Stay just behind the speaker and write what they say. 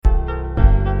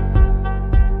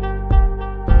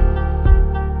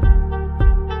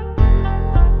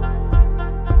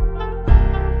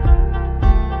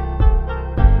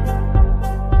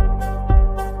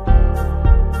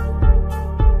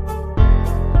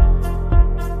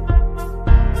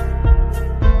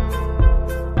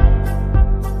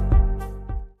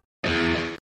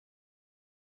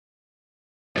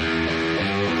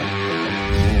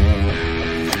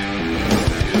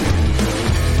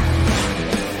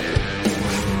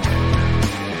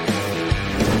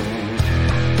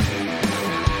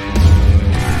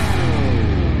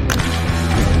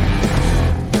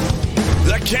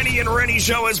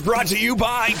Show is brought to you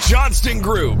by Johnston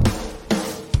Group,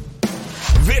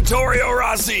 Vittorio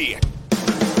Rossi,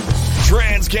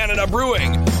 Trans-Canada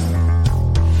Brewing,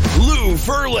 Lou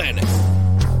Ferlin,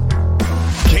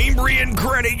 Cambrian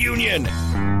Credit Union,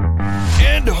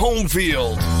 and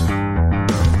Homefield.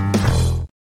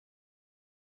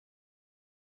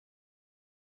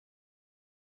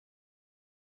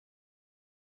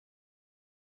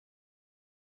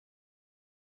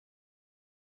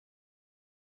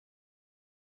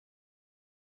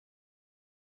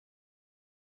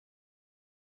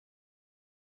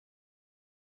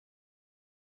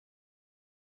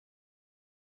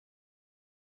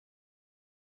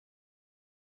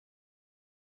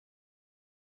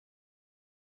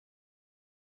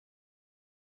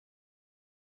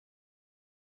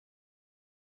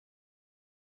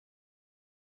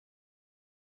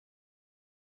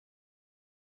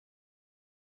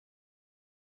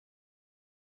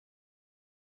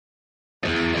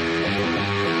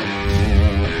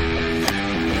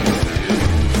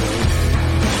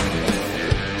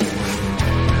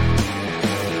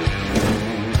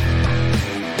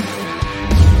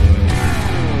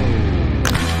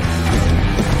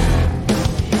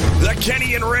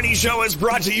 Show is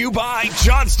brought to you by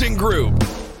Johnston Group,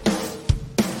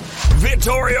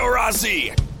 Vittorio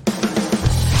Rossi,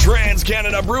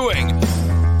 Trans-Canada Brewing,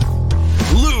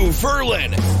 Lou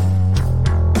Ferlin,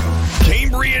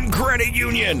 Cambrian Credit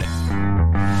Union,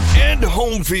 and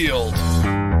Homefield.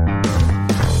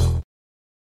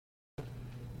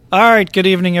 All right, good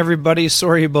evening, everybody.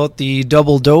 Sorry about the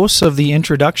double dose of the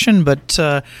introduction, but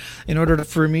in order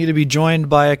for me to be joined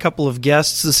by a couple of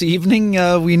guests this evening,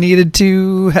 we needed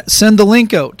to send the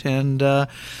link out, and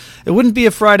it wouldn't be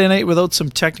a Friday night without some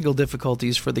technical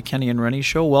difficulties for the Kenny and Rennie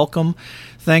Show. Welcome.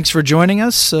 Thanks for joining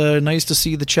us. Nice to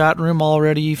see the chat room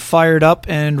already fired up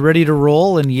and ready to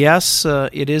roll, and yes,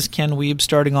 it is Ken Wiebe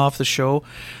starting off the show.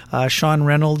 Sean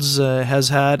Reynolds has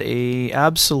had a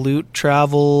absolute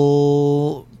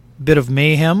travel bit of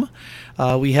mayhem.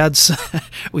 We had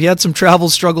some travel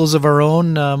struggles of our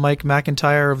own. Mike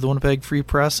McIntyre of the Winnipeg Free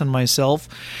Press and myself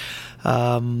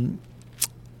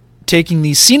taking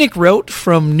the scenic route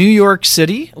from New York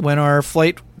City when our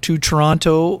flight to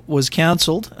Toronto was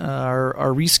canceled. Our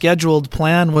rescheduled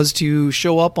plan was to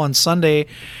show up on Sunday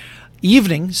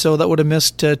evening, so that would have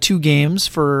missed 2 games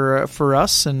for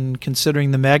us, and considering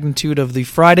the magnitude of the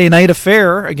Friday night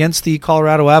affair against the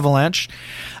Colorado Avalanche,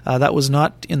 that was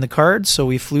not in the cards, so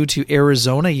we flew to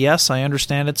Arizona. Yes, I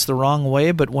understand it's the wrong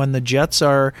way, but when the Jets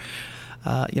are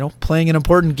playing an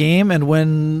important game, and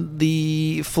when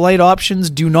the flight options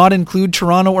do not include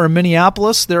Toronto or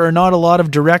Minneapolis, there are not a lot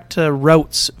of direct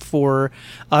routes for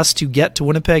us to get to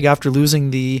Winnipeg after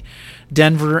losing the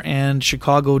Denver and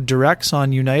Chicago directs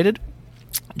on United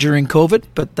during COVID,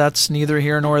 but that's neither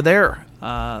here nor there.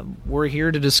 We're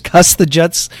here to discuss the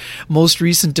Jets' most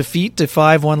recent defeat, the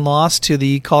 5-1 loss to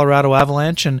the Colorado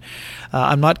Avalanche, and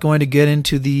I'm not going to get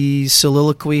into the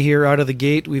soliloquy here out of the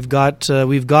gate. We've got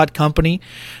company.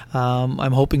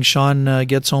 I'm hoping Sean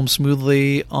gets home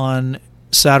smoothly on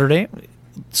Saturday.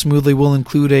 Smoothly will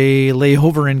include a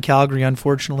layover in Calgary,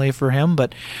 unfortunately for him,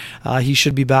 but he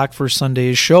should be back for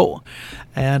Sunday's show.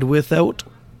 And without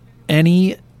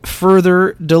any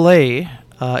further delay,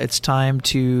 it's time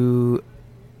to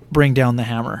bring down the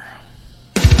hammer.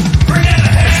 Bring down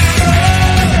the hammer!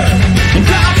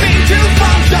 Dropping 2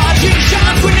 bombs, dodging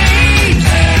shots we need!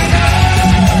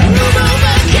 Move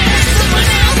over, get someone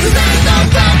else who's at the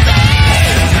buffet!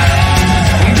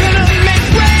 Gonna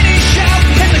make Rennie shout,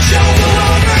 and the show will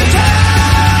overtime!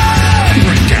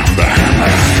 Bring down the hammer!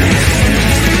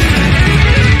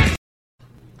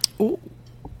 Oh,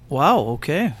 wow,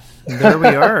 okay. There we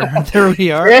are.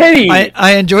 Kenny,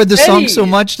 I enjoyed the song so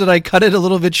much that I cut it a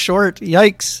little bit short.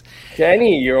 Yikes.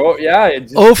 Kenny, you're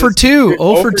 0 for 2.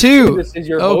 0 for 2. This is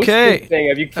your hosting thing.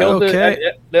 Have you killed it?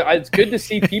 It's good to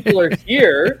see people are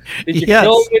here. Did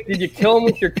you kill him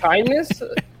with your kindness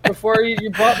before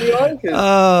you brought me on?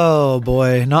 Oh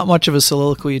boy, not much of a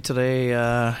soliloquy today,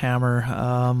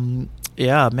 Hammer.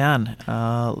 Yeah, man.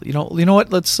 You know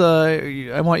what? Let's.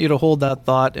 I want you to hold that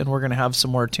thought, and we're going to have some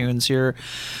more tunes here.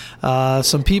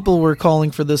 Some people were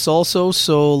calling for this also,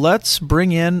 so let's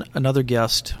bring in another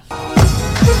guest.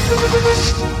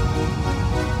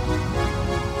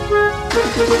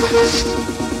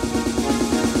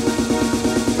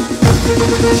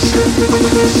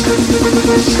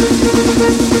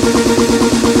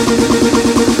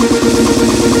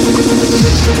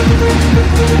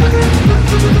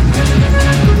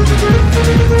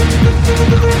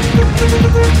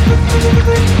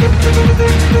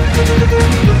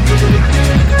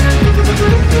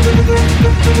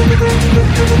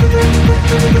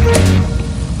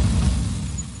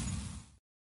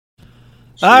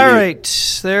 All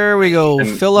right, there we go.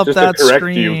 And fill up just that to correct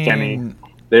screen. You, Kenny,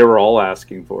 they were all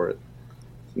asking for it.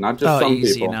 Not just some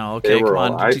easy people. now. Okay, come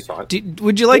on. I saw it.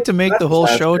 Would you like to make the whole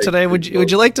show today? Would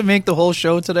you like to make the whole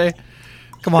show today?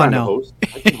 Come on now. I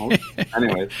can host.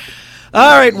 Anyway.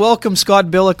 All right, welcome Scott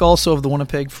Billeck, also of the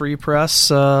Winnipeg Free Press.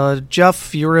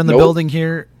 Jeff, you were in the building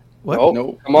here. What? Oh,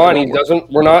 no. Come on, he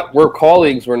doesn't. We're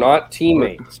colleagues. We're not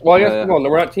teammates. Well, I guess no,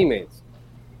 we're not teammates.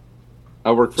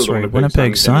 I work for the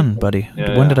Winnipeg Sun, buddy.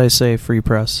 Yeah, when did I say Free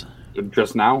Press?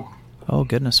 Just now. Oh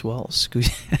goodness, well,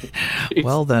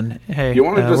 well then, hey,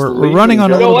 we're running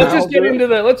on a little. Let's just get into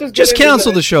the. Let's just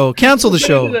cancel the show. Cancel the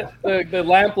show. The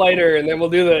lamplighter, and then we'll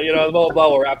do the blah blah.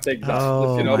 We'll wrap things up.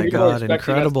 Oh my God,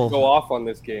 incredible! Us to go off on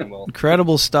this game. Well,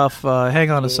 incredible stuff. Hang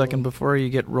on a second before you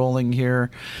get rolling here.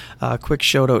 Quick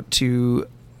shout out to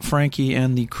Frankie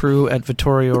and the crew at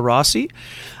Vittorio Rossi.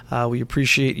 We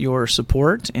appreciate your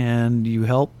support, and you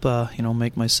help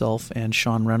make myself and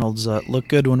Sean Reynolds look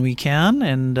good when we can,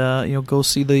 and go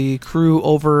see the crew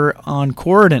over on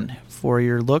Corridon for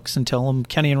your looks and tell them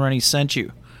Kenny and Rennie sent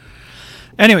you.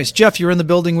 Anyways, Jeff, you're in the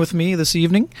building with me this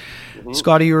evening. Mm-hmm.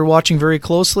 Scotty, you were watching very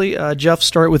closely. Jeff,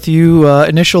 start with you.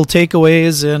 Initial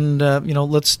takeaways, and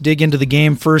let's dig into the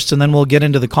game first, and then we'll get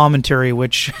into the commentary,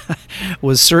 which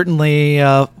was certainly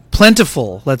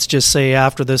plentiful, let's just say,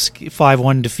 after this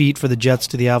 5-1 defeat for the Jets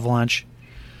to the Avalanche.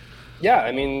 Yeah,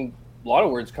 I mean, a lot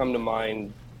of words come to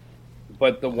mind,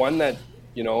 but the one that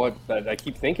that I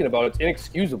keep thinking about, it's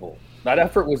inexcusable. That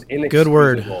effort was inexcusable. Good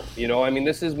word. I mean,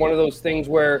 this is one of those things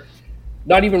where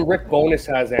not even Rick Bowness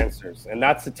has answers, and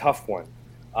that's a tough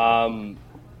one.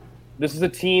 This is a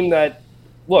team that,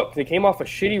 look, they came off a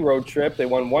shitty road trip. They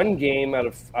won one game out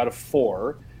of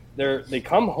 4. They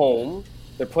come home.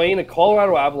 They're playing a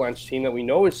Colorado Avalanche team that we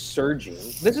know is surging.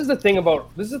 This is the thing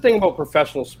about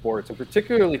professional sports, and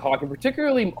particularly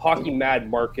hockey mad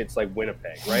markets like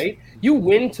Winnipeg, right? You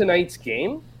win tonight's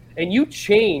game, and you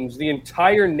change the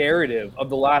entire narrative of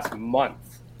the last month.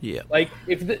 Yeah. Like,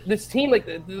 if this team,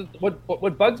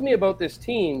 what bugs me about this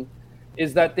team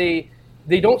is that they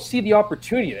don't see the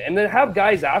opportunity, and then have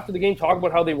guys after the game talk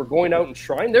about how they were going out and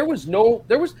trying. There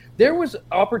was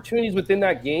opportunities within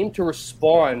that game to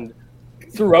respond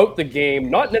throughout the game,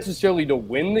 not necessarily to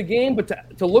win the game, but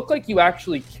to look like you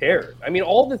actually cared. I mean,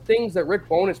 all the things that Rick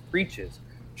Bowness preaches,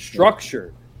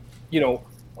 structure,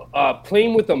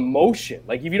 playing with emotion.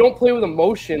 Like, if you don't play with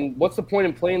emotion, what's the point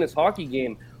in playing this hockey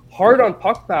game? Hard on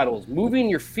puck battles, moving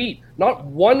your feet. Not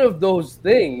one of those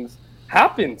things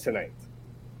happened tonight.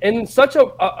 And in such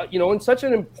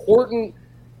an important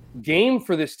game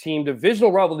for this team,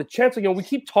 divisional rival, the chance, we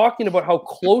keep talking about how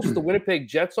close the Winnipeg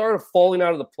Jets are to falling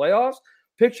out of the playoffs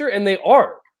picture, and they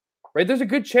are, right? There's a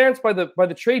good chance by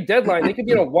the trade deadline they could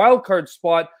be in a wild card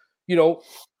spot,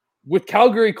 with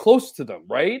Calgary close to them,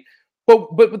 right?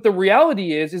 But the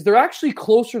reality is they're actually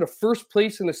closer to first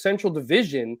place in the Central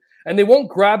Division, and they won't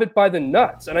grab it by the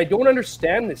nuts. And I don't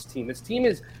understand this team. This team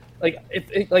is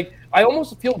I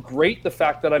almost feel great the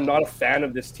fact that I'm not a fan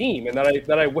of this team, and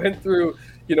that I went through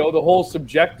the whole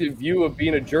subjective view of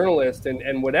being a journalist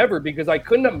and whatever, because I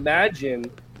couldn't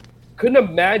imagine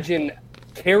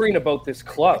caring about this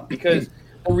club, because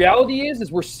the reality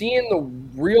is we're seeing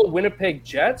the real Winnipeg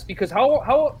Jets, because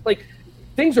how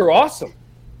things are awesome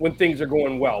when things are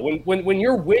going well, when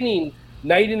you're winning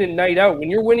night in and night out,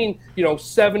 when you're winning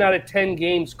 7 out of 10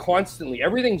 games constantly,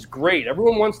 everything's great,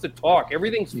 everyone wants to talk,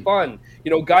 everything's fun,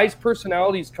 guys'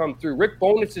 personalities come through. Rick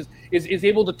Bowness is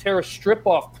able to tear a strip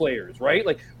off players, right?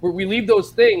 Like, we leave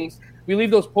those things, we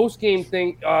leave those post-game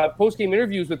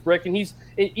interviews with Rick, and he's,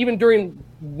 even during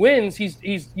wins,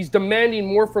 he's demanding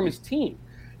more from his team.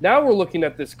 Now we're looking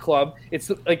at this club. It's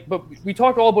like, but we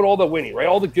talked all about all the winning, right?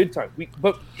 All the good times.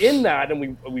 But in that,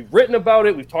 and we've written about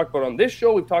it. We've talked about it on this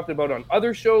show. We've talked about it on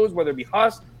other shows, whether it be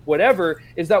Huss, whatever.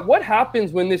 Is that what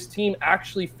happens when this team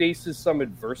actually faces some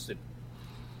adversity?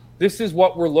 This is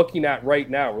what we're looking at right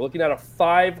now. We're looking at a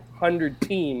 500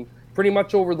 team pretty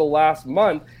much over the last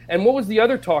month. And what was the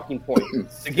other talking point?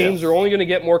 The games are only going to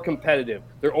get more competitive.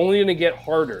 They're only going to get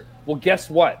harder. Well, guess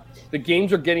what? The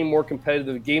games are getting more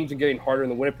competitive. The games are getting harder,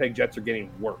 and the Winnipeg Jets are getting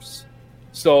worse.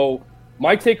 So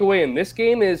my takeaway in this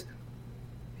game is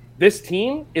this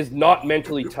team is not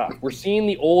mentally tough. We're seeing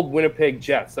the old Winnipeg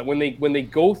Jets that when they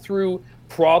go through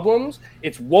problems,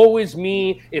 it's woe is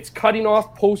me. It's cutting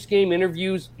off post-game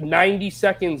interviews 90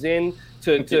 seconds in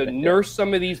to nurse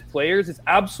some of these players. It's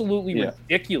absolutely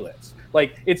ridiculous.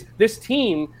 Like, this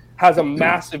team has a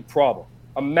massive problem.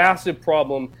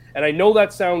 And I know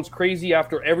that sounds crazy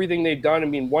after everything they've done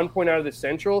and being 1 point out of the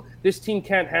Central. This team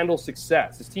can't handle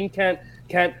success. This team can't.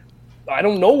 I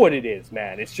don't know what it is,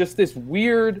 man. It's just this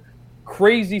weird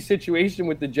crazy situation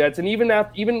with the Jets. And even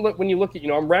when you look at,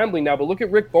 I'm rambling now, but look at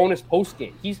Rick Bowness post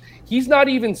game. He's not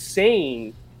even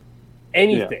saying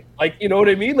anything. Yeah. Like, you know what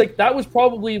I mean? Like, that was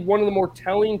probably one of the more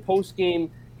telling post game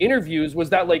interviews, was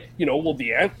that, like,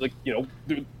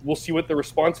 we'll see what the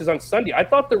response is on Sunday. I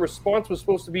thought the response was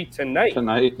supposed to be tonight.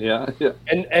 Yeah.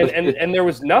 And there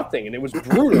was nothing, and it was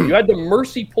brutal. You had to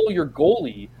mercy pull your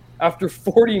goalie after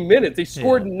 40 minutes. They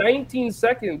scored 19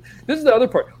 seconds. This is the other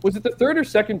part. Was it the third or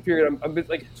second period?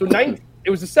 It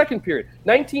was the second period.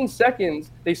 19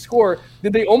 seconds they score.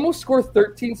 Did they almost score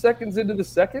 13 seconds into the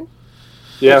second?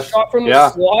 Yes. The shot from the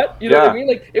slot. You know what I mean?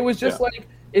 Like, it was just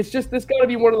it's just, this got to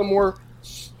be one of the more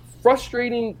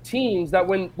frustrating teams that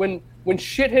when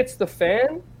shit hits the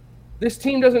fan, this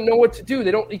team doesn't know what to do.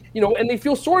 They don't, and they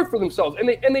feel sorry for themselves, and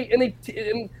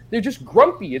they're just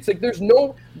grumpy. It's like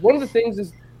one of the things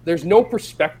is there's no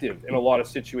perspective in a lot of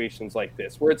situations like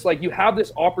this, where it's like you have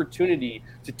this opportunity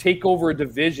to take over a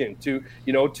division, to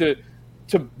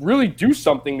really do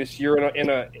something this year in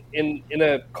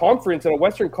a conference, in a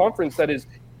Western Conference that is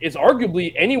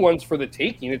arguably anyone's for the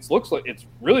taking. It's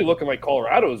really looking like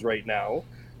Colorado's right now.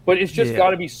 But it's just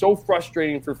got to be so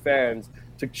frustrating for fans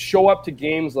to show up to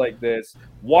games like this,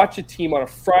 watch a team on a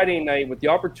Friday night with the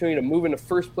opportunity to move into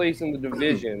first place in the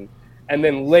division, and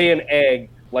then lay an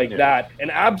egg like that, and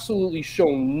absolutely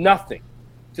show nothing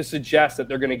to suggest that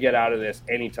they're going to get out of this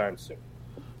anytime soon.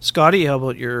 Scotty, how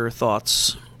about your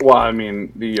thoughts? Well, I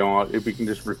mean, if we can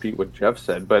just repeat what Jeff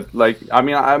said, but like, I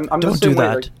mean, I'm don't do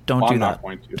that. Don't do that. I'm not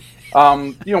going to.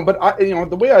 But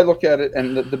the way I look at it,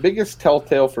 and the biggest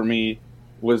telltale for me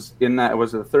was in that it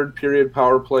was a third period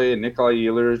power play, and Nikolai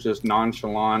Ehlers just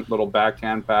nonchalant little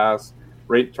backhand pass,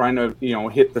 right, trying to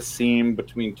hit the seam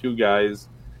between two guys,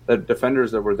 the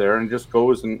defenders that were there, and just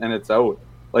goes and it's out.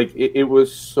 Like, it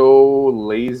was so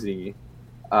lazy.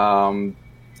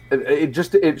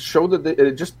 It showed that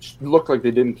it just looked like they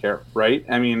didn't care, right?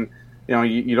 I mean,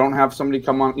 you don't have somebody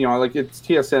come on, like, it's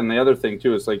TSN. The other thing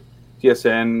too is, like,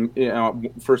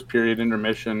 TSN, first period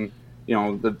intermission.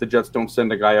 The Jets don't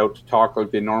send a guy out to talk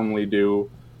like they normally do,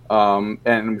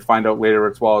 and we find out later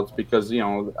it's because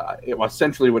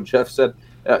essentially what Jeff said,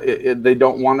 they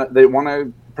want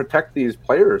to protect these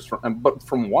players but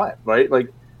from what, right? Like,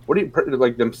 what do you,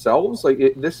 like, themselves? Like,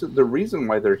 this is the reason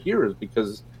why they're here, is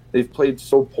because they've played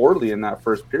so poorly in that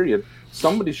first period.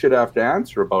 Somebody should have to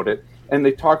answer about it. And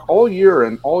they talk all year,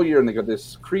 and they got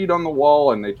this creed on the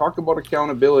wall, and they talk about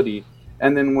accountability.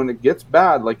 And then when it gets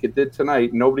bad, like it did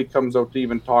tonight, nobody comes out to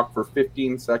even talk for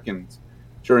 15 seconds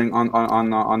during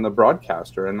on the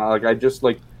broadcaster. And like, I just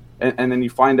like, and then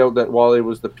you find out that, well, it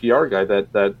was the PR guy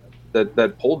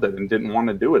that pulled it and didn't want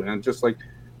to do it. And it's just like,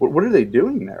 what are they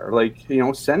doing there? Like,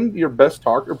 send your best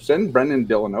talker, send Brenden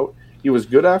Dillon out. He was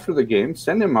good after the game.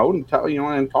 Send him out and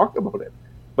and talk about it.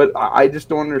 But I just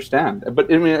don't understand.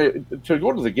 But I mean, to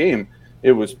go to the game,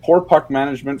 it was poor puck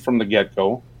management from the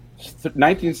get-go.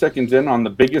 19 seconds in on the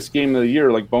biggest game of the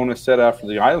year, like Bowness said after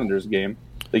the Islanders game,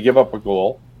 they give up a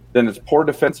goal. Then it's poor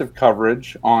defensive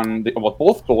coverage on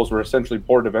both goals were essentially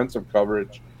poor defensive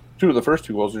coverage. Two of the first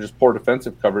two goals are just poor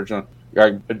defensive coverage on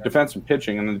defensive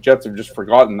pitching, and the Jets have just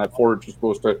forgotten that forwards are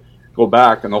supposed to go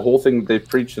back, and the whole thing that they've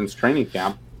preached since training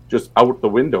camp just out the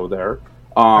window there.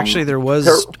 Actually, there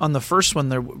was on the first one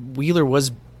there, Wheeler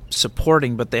was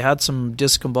supporting, but they had some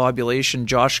discombobulation.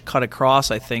 Josh cut across,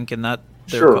 I think, and that.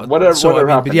 Whatever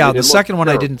happened. But yeah, the second one,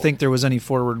 terrible. I didn't think there was any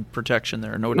forward protection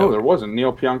there. No doubt. No, there wasn't.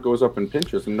 Neil Pionk goes up and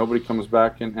pinches, and nobody comes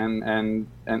back, and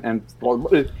well,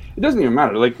 it doesn't even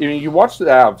matter. Like, you watch the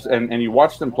Avs, and you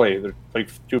watch them play. They're like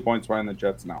 2 points behind the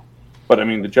Jets now. But I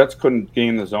mean, the Jets couldn't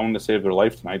gain the zone to save their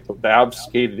life tonight. The Avs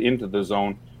skated into the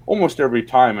zone almost every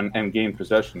time and gained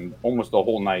possession almost the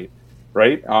whole night,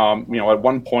 right? At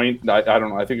one point, I don't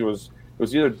know. I think it was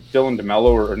either Dylan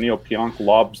DeMello or Neil Pionk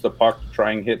lobs the puck to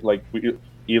try and hit, like,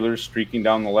 Ehlers streaking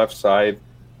down the left side.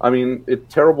 I mean,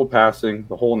 it's terrible passing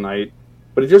the whole night.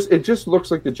 But it just looks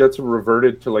like the Jets have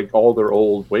reverted to, like, all their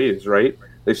old ways, right?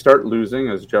 They start losing,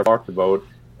 as Jeff talked about,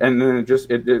 and then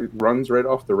it runs right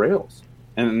off the rails.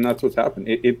 And that's what's happened.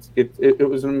 It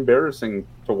was embarrassing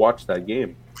to watch that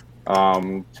game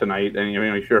tonight.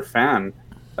 And if you're a fan,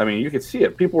 I mean, you could see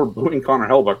it. People were booing Connor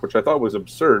Hellebuyck, which I thought was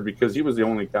absurd because he was the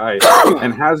only guy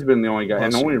and has been the only guy.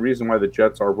 And the only reason why the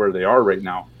Jets are where they are right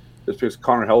now is because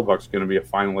Connor Hellebuyck's going to be a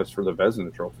finalist for the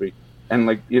Vezina Trophy. And,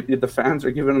 like, the fans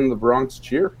are giving him the Bronx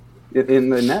cheer in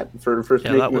the net for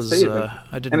making the save.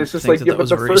 I didn't think that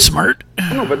was very smart.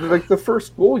 No, but, like, the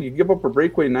first goal, you give up a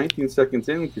breakaway 19 seconds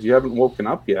in because you haven't woken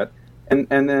up yet. And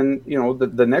then,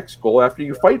 the next goal after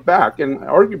you fight back, and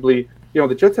arguably,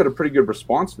 the Jets had a pretty good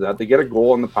response to that. They get a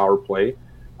goal on the power play,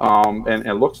 and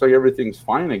it looks like everything's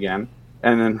fine again.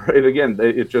 And then right again,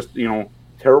 it just,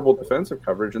 terrible defensive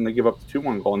coverage, and they give up the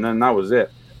 2-1 goal, and then that was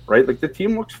it, right? Like, the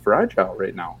team looks fragile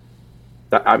right now.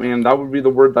 That would be the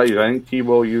word that I think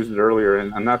T-Will used it earlier,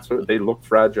 and that's what they look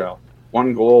fragile.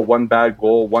 One goal, one bad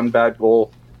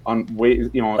goal on way,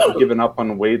 given up on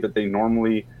a way that they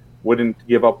normally wouldn't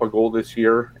give up a goal this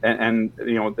year, and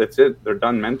that's it. They're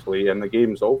done mentally, and the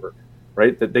game's over,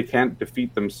 right? That they can't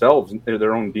defeat themselves,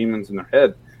 their own demons in their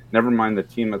head. Never mind the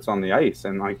team that's on the ice,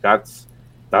 and like that's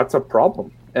a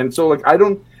problem. And so like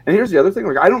and here's the other thing,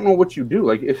 like I don't know what you do.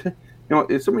 Like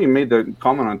if somebody made the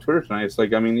comment on Twitter tonight, it's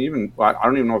like I don't even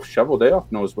know if Cheveldayoff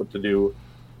knows what to do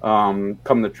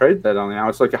come the trade deadline now.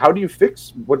 It's like, how do you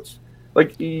fix what's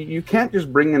like? You can't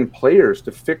just bring in players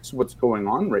to fix what's going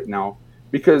on right now,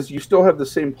 because you still have the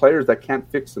same players that can't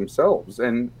fix themselves.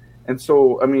 And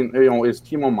so is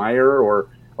Timo Meier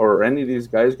or any of these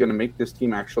guys going to make this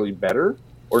team actually better,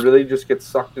 or do they just get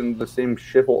sucked into the same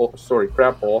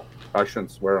crap hole? I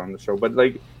shouldn't swear on the show, but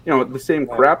the same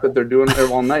crap that they're doing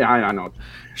all night. I know.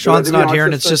 Sean's not here,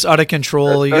 and it's just out of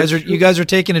control. You guys are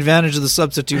taking advantage of the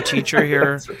substitute teacher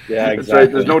here. Yeah, exactly. That's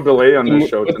right. There's no delay on this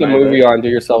show. Put the movie on. Do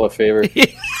yourself a favor.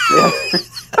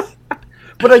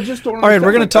 But I just don't. All right,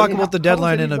 we're going to talk about the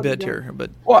deadline in a bit here, but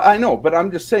I know, but I'm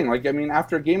just saying,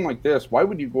 after a game like this, why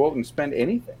would you go out and spend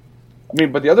anything?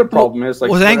 But the other problem is,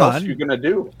 what hang else on. are you going to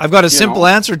do? I've got a simple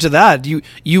answer to that.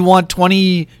 You want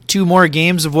 22 more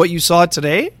games of what you saw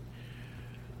today?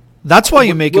 That's why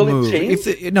you make a move.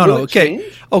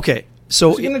 Okay.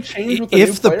 So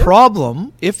if the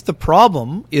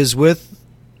problem is with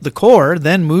the core,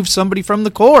 then move somebody from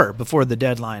the core before the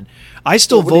deadline. I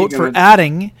still vote for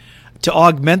adding to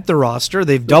augment the roster.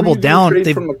 They've doubled down.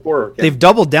 They've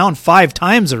doubled down 5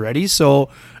 times already. So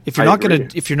if you're not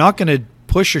gonna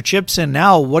push your chips in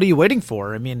now, what are you waiting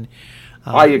for?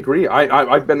 I agree.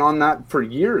 I've been on that for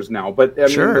years now. But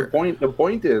sure. The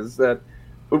point is that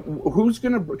who's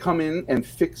going to come in and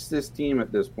fix this team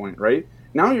at this point, right?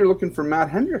 Now you're looking for Matt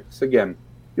Hendricks again.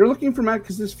 You're looking for Matt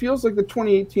because this feels like the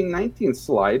 2018-19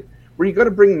 slide where you got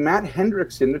to bring Matt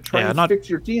Hendricks in to try and fix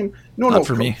your team. No,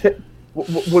 for me.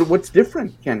 What's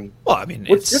different, Kenny? Well,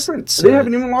 what's different? They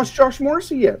haven't even lost Josh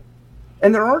Morrissey yet,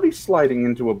 and they're already sliding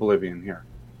into oblivion here.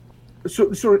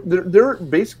 So they're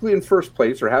basically in first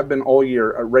place, or have been all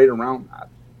year, right around that.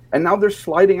 And now they're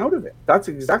sliding out of it. That's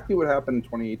exactly what happened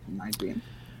in 2018-19.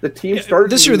 The team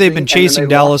started this year. They've been chasing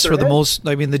Dallas for the most.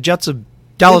 The Jets of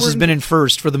Dallas has been in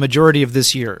first for the majority of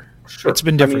this year. Sure. It's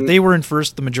been different. They were in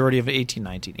first the majority of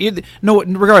 18-19. No,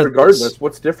 regardless,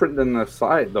 what's different than the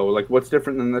slide though? Like, what's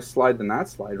different than this slide than that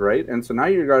slide, right? And so now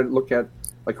you got to look at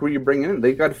who you bring in.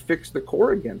 They got to fix the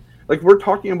core again. We're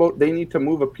talking about they need to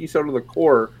move a piece out of the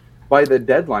core by the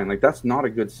deadline. That's not a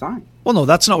good sign. Well, no,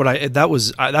 that's not what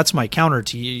that's my counter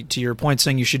to your point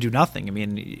saying you should do nothing.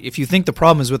 If you think the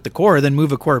problem is with the core, then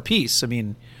move a core piece.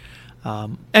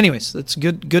 Anyways, that's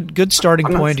good starting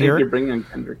point here. You're bringing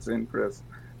Hendricks in, Chris.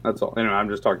 That's all. Anyway, I'm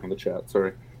just talking to the chat.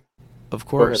 Sorry. Of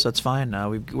course, that's fine.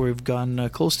 We've gone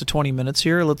close to 20 minutes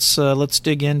here. Let's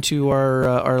dig into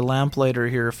our lamplighter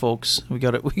here, folks. We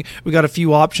got a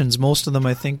few options. Most of them,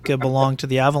 I think, belong to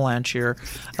the Avalanche here.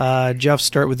 Jeff,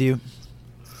 start with you.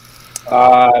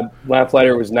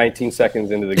 Lamplighter was 19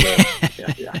 seconds into the game.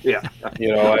 Yeah.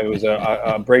 It was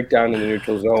a breakdown in the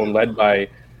neutral zone led by,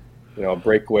 a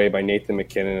breakaway by Nathan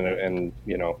MacKinnon and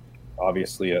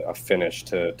obviously a finish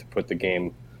to put the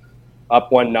game up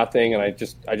 1-0, and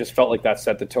I just felt like that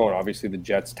set the tone. Obviously, the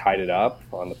Jets tied it up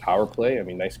on the power play.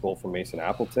 Nice goal from Mason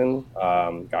Appleton,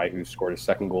 guy who scored his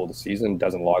second goal of the season.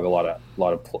 Doesn't log a lot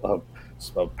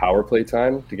of power play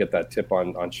time to get that tip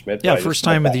on Schmidt. Yeah, first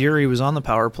time of the year he was on the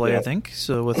power play, I think.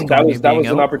 So with that was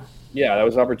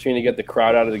an opportunity to get the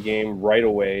crowd out of the game right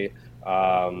away.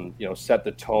 Set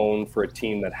the tone for a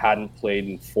team that hadn't played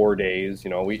in 4 days.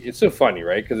 It's so funny,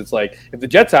 right? Because it's like if the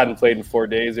Jets hadn't played in 4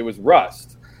 days, it was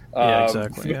rust.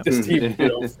 Exactly. Yeah. This team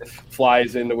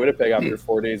flies into Winnipeg after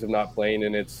 4 days of not playing,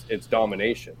 and it's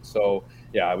domination. So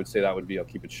yeah, I would say that would be. I'll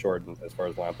keep it short as far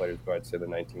as lamplighters go. I'd say the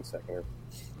 19-seconder.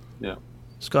 Yeah,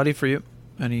 Scotty, for you,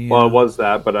 any? Well, it was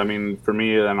that, but for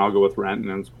me, then I'll go with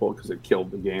Rantanen's goal because it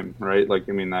killed the game, right?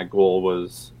 that goal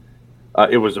was.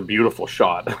 It was a beautiful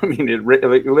shot. It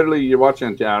literally you're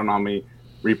watching it. I don't know how many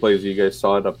replays you guys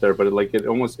saw it up there, but it looked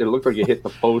like it hit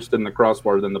the post and the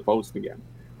crossbar, then the post again.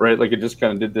 Right, it just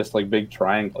kind of did this big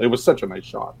triangle. It was such a nice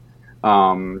shot,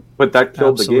 but that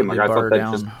killed the game. I thought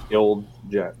that just killed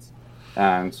Jets,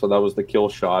 and so that was the kill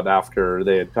shot after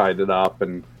they had tied it up.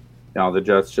 And the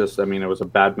Jets just, it was a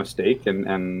bad mistake,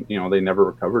 and they never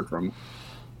recovered from it.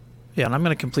 Yeah, and I'm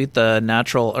going to complete the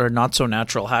natural or not so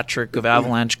natural hat trick of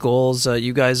Avalanche goals.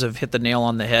 You guys have hit the nail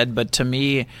on the head, but to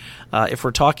me, if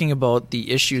we're talking about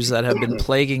the issues that have been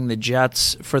plaguing the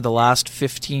Jets for the last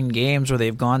 15 games where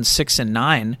they've gone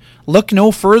 6-9, look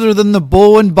no further than the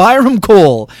Bowen Byram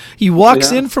goal. He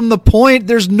walks in from the point,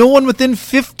 there's no one within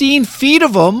 15 feet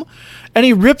of him, and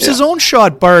he rips his own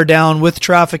shot bar down with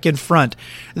traffic in front.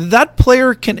 That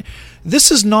player can...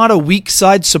 This is not a weak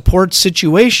side support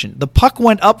situation. The puck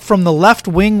went up from the left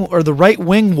wing or the right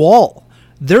wing wall.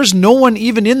 There's no one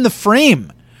even in the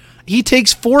frame. He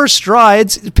takes 4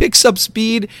 strides, picks up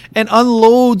speed, and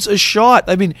unloads a shot.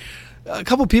 I mean, a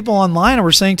couple people online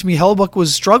were saying to me Hellebuyck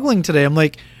was struggling today. I'm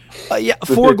like,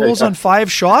 4 goals on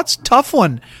 5 shots? Tough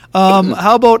one.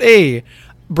 How about A,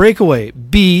 breakaway?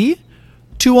 B,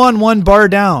 2-on-1 bar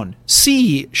down.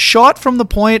 C, shot from the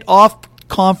point off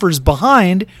Confer's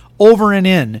behind, over and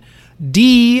in.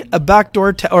 D, a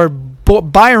backdoor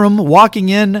Byram walking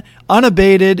in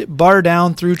unabated, bar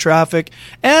down through traffic.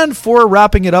 And 4,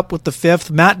 wrapping it up with the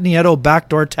 5th, Matt Nieto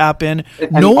backdoor tap in.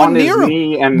 No one near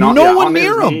him. No one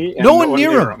near him. No one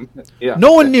near him.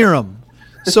 No one near him.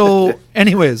 So,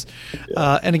 anyways,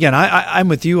 and again, I'm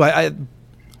with you. I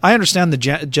understand the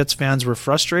Jets fans were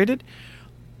frustrated,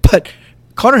 but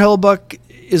Connor Hellebuyck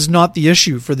is not the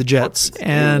issue for the Jets,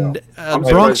 and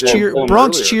Bronx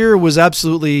cheer was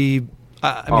absolutely.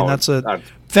 I mean,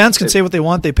 fans can say what they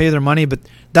want; they pay their money, but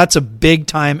that's a big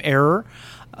time error.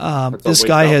 This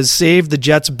guy has saved the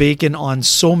Jets bacon on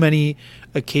so many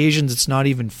occasions; it's not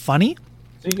even funny.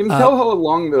 So you can tell how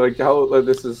long, how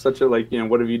this is such a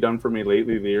what have you done for me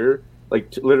lately? The year,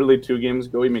 literally 2 games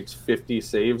ago, he makes 50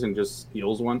 saves and just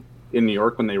steals one in New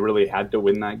York when they really had to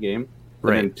win that game.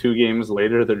 Right. And then 2 games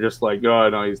later, they're just like, "Oh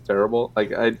no, he's terrible."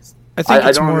 I think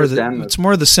it's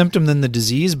more the symptom than the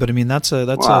disease. But I mean, that's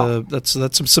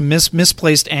some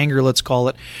misplaced anger, let's call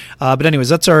it. But anyways,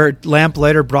 that's our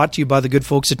Lamplighter, brought to you by the good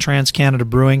folks at Trans-Canada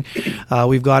Brewing.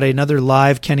 We've got another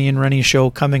live Kenny and Rennie show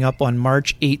coming up on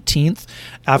March 18th,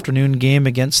 afternoon game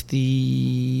against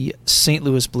the St.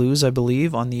 Louis Blues, I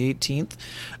believe, on the 18th.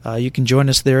 You can join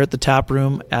us there at the tap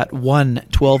room at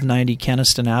 1290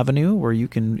 Kenniston Avenue, where you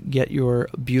can get your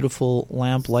beautiful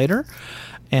Lamplighter.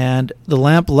 And the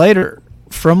Lamplighter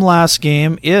from last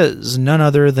game is none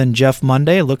other than Jeff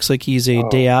Monday. Looks like he's a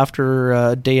day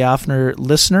after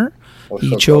listener.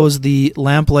 He chose the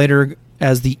Lamplighter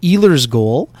as the Ehlers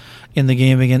goal in the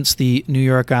game against the New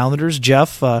York Islanders.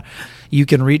 Jeff, you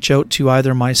can reach out to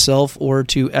either myself or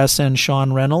to SN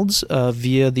Sean Reynolds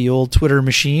via the old Twitter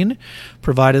machine.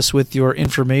 Provide us with your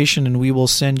information, and we will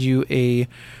send you a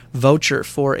voucher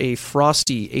for a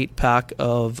frosty 8-pack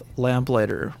of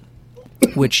Lamplighter,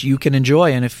 which you can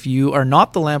enjoy. And if you are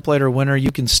not the Lamplighter winner,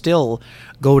 you can still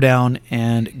go down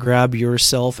and grab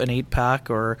yourself an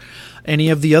 8-pack or any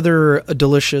of the other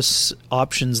delicious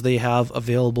options they have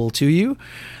available to you.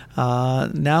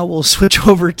 Now we'll switch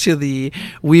over to the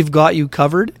We've Got You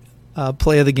Covered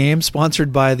play of the game,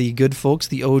 sponsored by the good folks,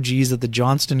 the OGs at the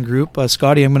Johnston Group.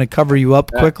 Scotty, I'm going to cover you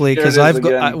up quickly because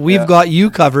we've got you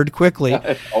covered quickly.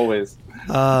 Always.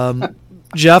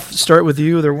 Jeff, start with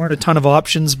you. There weren't a ton of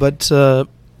options, but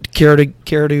care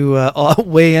to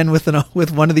weigh in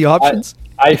with one of the options?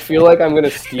 I feel like I'm going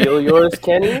to steal yours,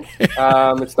 Kenny.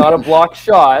 It's not a block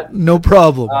shot. No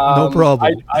problem. No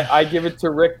problem. I give it to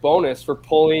Rick Bowness for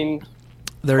pulling.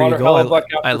 There Connor you go. Hellebuyck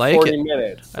after I like 40 it.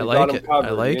 minutes. I like it. I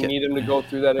like you it. Need him to go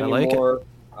through that anymore.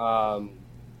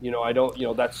 I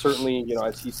don't. That's certainly,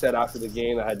 as he said after the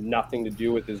game, that had nothing to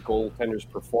do with his goaltender's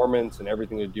performance and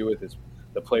everything to do with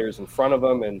the players in front of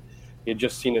him, and he had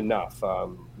just seen enough. I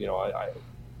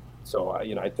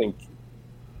think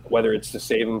whether it's to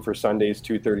save him for Sunday's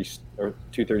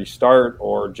 2:30 start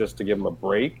or just to give him a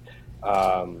break,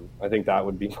 I think that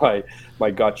would be my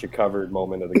got you covered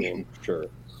moment of the game for sure.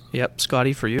 Yep,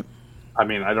 Scotty, for you. I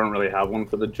mean, I don't really have one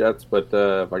for the Jets, but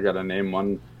if I got to name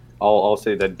one, I'll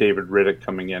say that David Riddick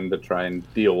coming in to try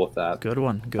and deal with that. Good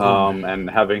one. And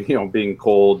having being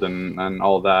cold and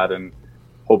all that, and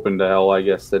hoping to hell, I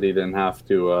guess, that he didn't have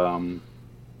to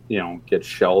get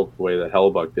shelled the way that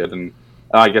Hellebuyck did, and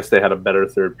I guess they had a better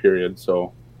third period,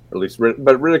 so at least. But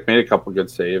Riddick made a couple good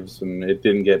saves, and it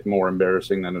didn't get more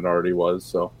embarrassing than it already was.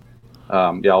 So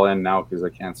I'll end now because I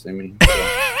can't see me. So.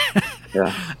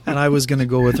 Yeah. And I was going to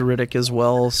go with Riddick as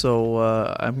well, so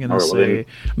I'm going to say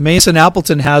Mason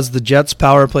Appleton has the Jets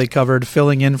power play covered,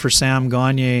 filling in for Sam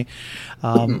Gagner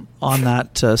on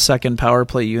that second power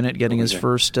play unit, getting his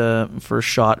first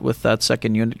shot with that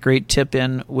second unit. Great tip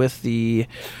in with the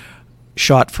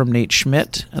shot from Nate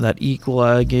Schmidt that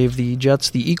gave the Jets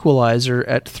the equalizer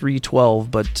at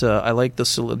 3:12. But I like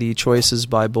the choices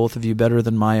by both of you better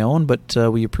than my own. But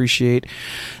we appreciate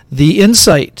the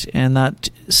insight, and that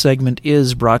segment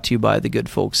is brought to you by the good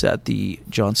folks at the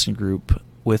Johnston Group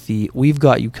with the "We've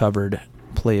Got You Covered"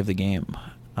 play of the game.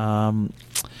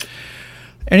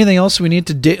 Anything else we need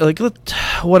to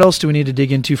what else do we need to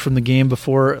dig into from the game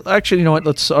before? Actually, you know what?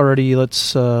 Let's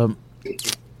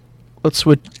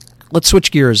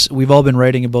switch gears. We've all been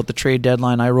writing about the trade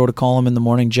deadline. I wrote a column in the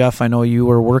morning. Jeff, I know you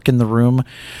were working the room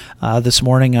this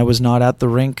morning. I was not at the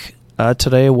rink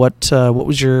today. What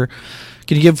was your?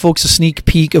 Can you give folks a sneak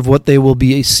peek of what they will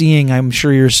be seeing? I'm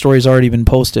sure your story's already been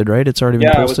posted, right? It's already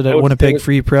been posted at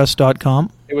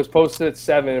winnipegfreepress.com. It was posted at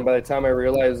 7, and by the time I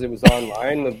realized it was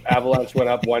online, the Avalanche went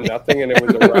up 1-0, and it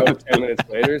was around 10 minutes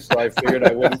later. So I figured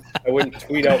I wouldn't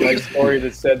tweet out my story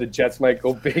that said the Jets might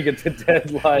go big at the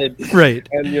deadline, right?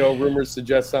 And rumors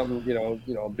suggest something,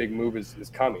 a big move is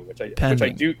coming, which I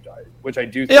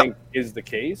do think is the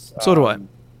case. So do I.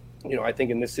 I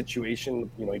think in this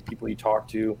situation, people you talk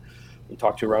to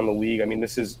around the league. I mean,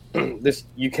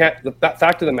 you can't. The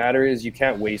fact of the matter is, you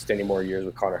can't waste any more years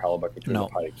with Connor Hellebuyck between the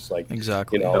pipes.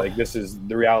 Exactly. This is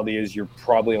the reality. Is you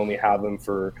probably only have him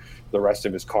for the rest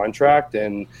of his contract,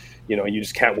 and you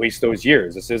just can't waste those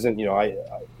years. This isn't.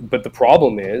 But the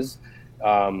problem is,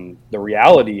 the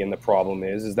reality and the problem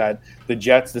is that the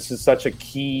Jets. This is such a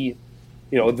key.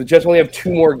 The Jets only have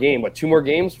 2 more games. What, 2 more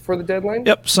games for the deadline?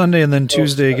 Yep, Sunday and then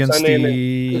Tuesday against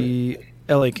the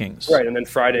LA Kings. Right, and then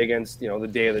Friday against, the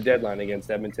day of the deadline against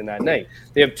Edmonton that night.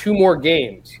 They have 2 more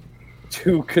games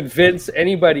to convince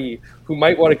anybody who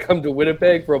might want to come to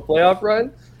Winnipeg for a playoff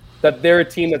run that they're a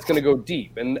team that's going to go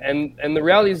deep. And the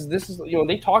reality is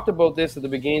they talked about this at the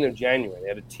beginning of January. They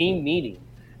had a team meeting,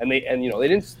 and they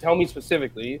didn't tell me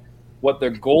specifically what their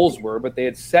goals were, but they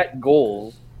had set a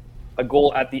goal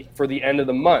for the end of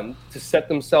the month to set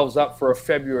themselves up for a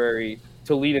February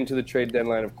to lead into the trade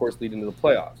deadline, of course, lead into the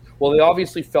playoffs. Well, they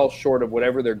obviously fell short of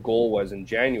whatever their goal was in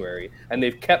January, and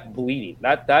they've kept bleeding.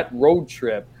 That road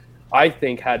trip, I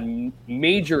think, had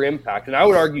major impact. And I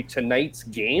would argue tonight's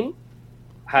game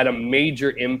had a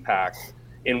major impact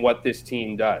in what this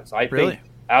team does. I think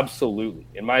absolutely.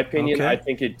 In my opinion, I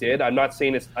think it did. I'm not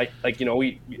saying it's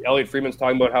Elliot Friedman's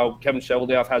talking about how Kevin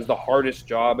Cheveldayoff has the hardest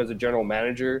job as a general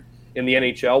manager in the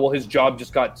NHL. Well, his job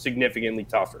just got significantly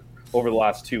tougher over the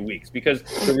last 2 weeks, because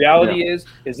the reality is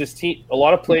this team, a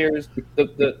lot of players,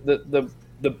 the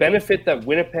benefit that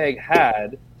Winnipeg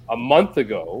had a month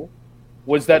ago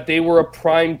was that they were a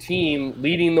prime team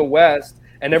leading the West,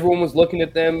 and everyone was looking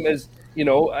at them as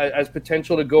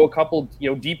potential to go a couple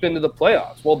deep into the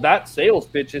playoffs. Well, that sales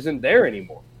pitch isn't there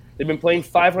anymore. They've been playing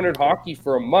 500 hockey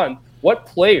for a month. What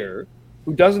player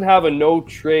who doesn't have a no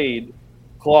trade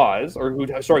clause, or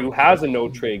who has a no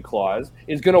trade clause,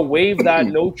 is going to waive that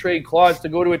no trade clause to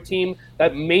go to a team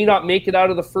that may not make it out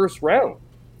of the first round?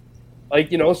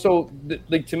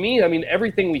 To me, I mean,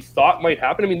 everything we thought might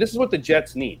happen. I mean, this is what the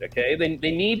Jets need. Okay,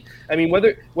 they need. I mean,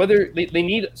 whether they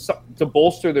need to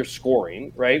bolster their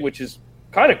scoring, right, which is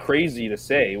kind of crazy to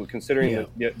say considering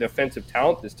the offensive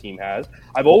talent this team has.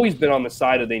 I've always been on the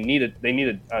side of they need a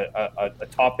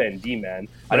top end D-man. Right.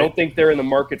 I don't think they're in the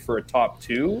market for a top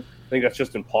 2. I think that's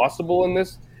just impossible in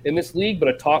this league, but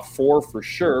a top 4 for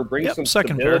sure. Bring some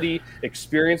stability,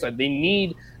 experience. They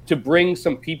need to bring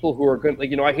some people who are good.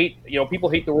 People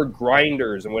hate the word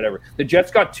grinders and whatever. The Jets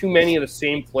got too many of the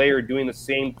same player doing the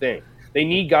same thing. They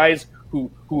need guys who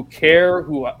care,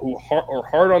 who are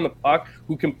hard on the puck,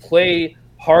 who can play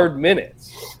hard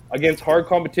minutes against hard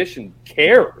competition,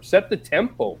 set the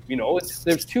tempo.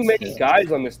 There's too many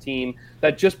guys on this team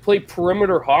that just play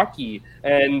perimeter hockey,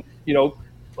 and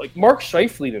like Mark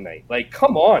Scheifele tonight. Like,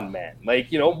 come on, man. Like,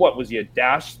 what was he, a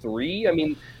 -3? I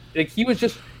mean, like he was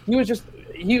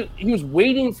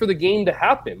waiting for the game to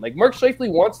happen. Like, Mark Scheifele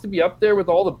wants to be up there with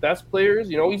all the best players.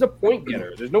 He's a point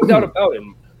getter. There's no doubt about it.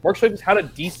 Mark Scheifele's had a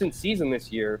decent season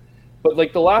this year, but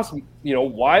like the last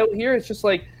while here, it's just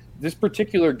like this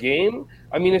particular game.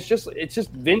 I mean, it's just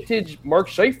vintage Mark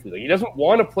Scheifele. He doesn't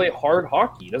want to play hard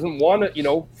hockey. He doesn't want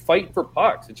to fight for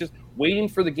pucks. It's just waiting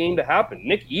for the game to happen.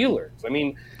 Nick Ehlers. I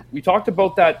mean, we talked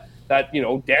about that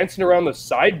dancing around the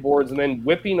sideboards and then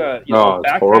whipping a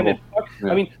backhanded puck.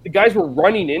 Yeah. I mean, the guys were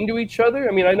running into each other.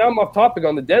 I mean, I know I'm off topic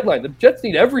on the deadline. The Jets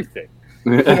need everything.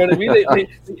 You know what I mean?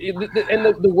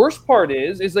 And the worst part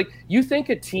is like, you think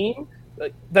a team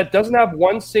that doesn't have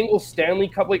one single Stanley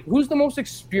Cup, like, who's the most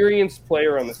experienced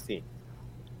player on this team?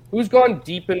 Who's gone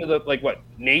deep into the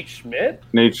Nate Schmidt?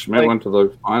 Nate Schmidt went to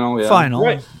the final. Yeah, final.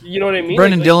 Right. You know what I mean?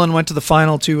 Brenden Dillon went to the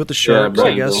final too with the Sharks. Yeah,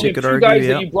 I guess So you have could two argue. guys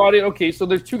Yeah. that you brought in. Okay, so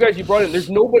there's two guys you brought in. There's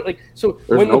nobody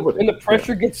when the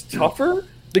pressure gets tougher,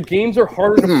 the games are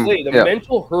harder to play. The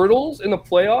mental hurdles in the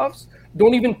playoffs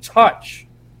don't even touch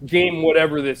game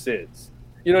whatever this is.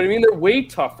 You know what I mean? They're way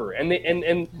tougher,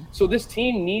 and so this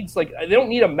team needs they don't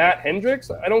need a Matt Hendricks.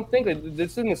 I don't think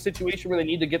this isn't a situation where they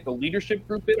need to get the leadership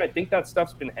group in. I think that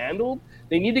stuff's been handled.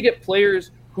 They need to get players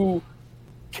who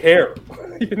care.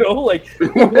 You know, if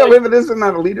it isn't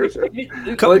that a leadership.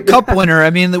 Cup winner. I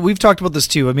mean, we've talked about this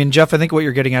too. I mean, Jeff, I think what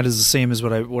you're getting at is the same as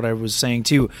what I was saying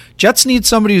too. Jets need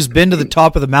somebody who's been to the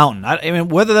top of the mountain. I mean,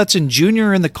 whether that's in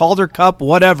junior, in the Calder Cup,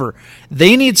 whatever.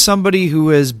 They need somebody who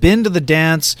has been to the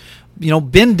dance.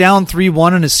 Been down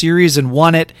 3-1 in a series and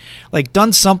won it,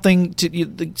 done something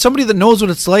to somebody that knows what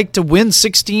it's like to win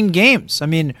 16 games. I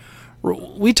mean,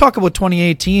 we talk about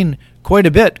 2018 quite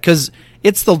a bit because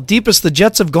it's the deepest the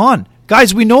Jets have gone.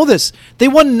 Guys, we know this. They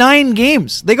won 9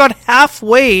 games. They got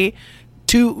halfway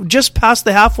to just past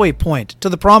the halfway point to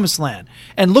the promised land.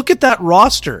 And look at that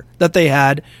roster that they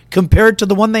had compared to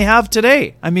the one they have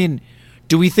today. I mean,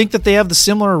 do we think that they have the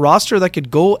similar roster that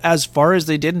could go as far as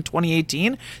they did in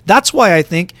 2018? That's why I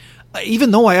think,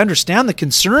 even though I understand the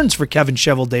concerns for Kevin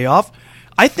Cheveldayoff,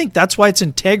 I think that's why it's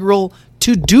integral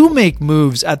to make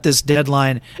moves at this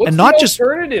deadline. What's and not the just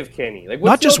alternative, Kenny?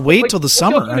 Not just wait till the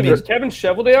summer. I mean, is Kevin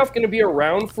Cheveldayoff going to be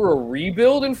around for a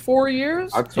rebuild in 4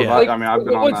 years? I've been on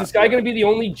that. Is this guy going to be the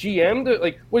only GM?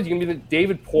 What is he going to be, the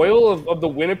David Poyle of the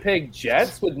Winnipeg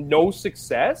Jets with no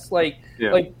success? He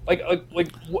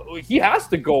has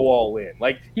to go all in.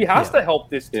 He has to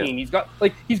help this team. He's got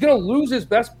he's going to lose his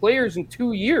best players in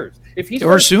 2 years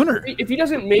or sooner. If he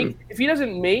doesn't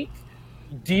make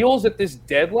deals at this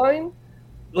deadline.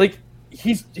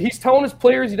 He's telling his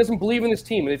players he doesn't believe in this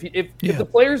team, and if the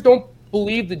players don't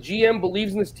believe the GM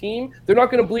believes in this team, they're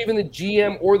not going to believe in the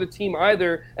GM or the team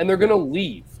either, and they're going to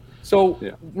leave. So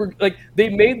they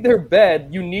made their bed.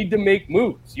 You need to make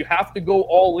moves. You have to go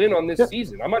all in on this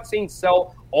season. I'm not saying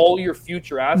sell all your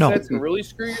future assets and really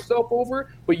screw yourself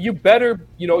over, but you better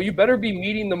be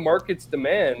meeting the market's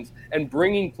demands and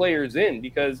bringing players in,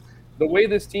 because the way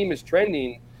this team is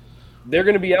trending, they're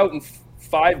going to be out in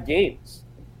 5 games.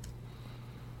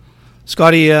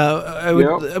 Scotty, I'm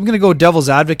going to go devil's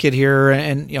advocate here,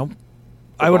 and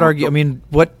I would argue. I mean,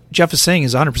 what Jeff is saying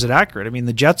is 100% accurate. I mean,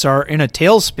 the Jets are in a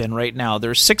tailspin right now.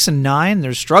 They're 6-9.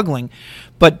 They're struggling,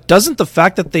 but doesn't the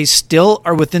fact that they still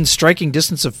are within striking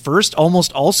distance of first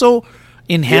almost also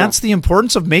enhance the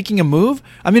importance of making a move?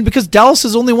 I mean, because Dallas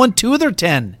has only won 2 of their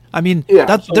 10. I mean,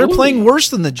 they're playing worse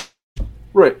than the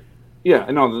right. Yeah,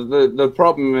 no. The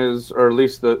problem is, or at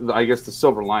least I guess the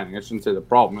silver lining. I shouldn't say the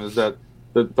problem is that.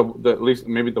 At least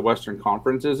maybe the Western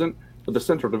Conference isn't, but the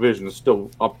Central Division is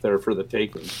still up there for the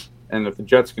taking. And if the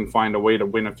Jets can find a way to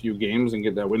win a few games and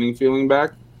get that winning feeling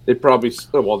back, they could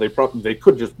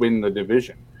just win the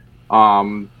division.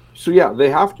 They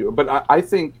have to. But I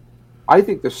think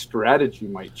the strategy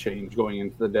might change going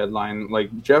into the deadline,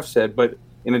 like Jeff said, but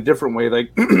in a different way.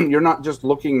 You're not just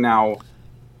looking now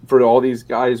for all these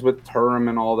guys with term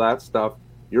and all that stuff.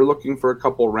 You're looking for a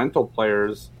couple rental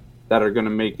players that are going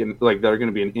to that are going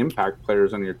to be an impact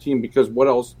players on your team, because what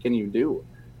else can you do?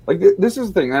 This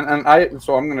is the thing, and I'm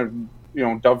going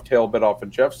to dovetail a bit off of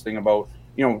Jeff's thing about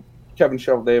Kevin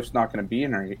Cheveldayoff's not going to be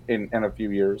in a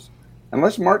few years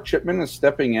unless Mark Chipman is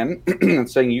stepping in and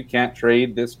saying you can't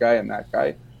trade this guy and that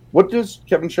guy. What does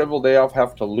Kevin Cheveldayoff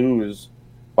have to lose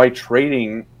by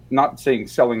trading? Not saying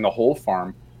selling the whole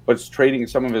farm, but it's trading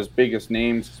some of his biggest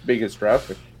names, his biggest draft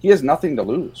pick. He has nothing to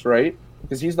lose, right?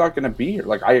 Because he's not going to be here.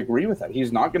 I agree with that.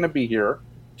 He's not going to be here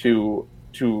to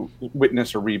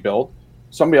witness a rebuild.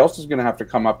 Somebody else is going to have to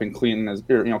come up and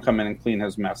come in and clean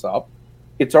his mess up.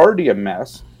 It's already a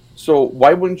mess. So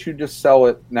why wouldn't you just sell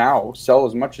it now? Sell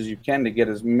as much as you can to get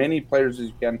as many players as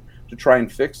you can to try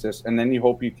and fix this, and then you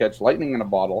hope you catch lightning in a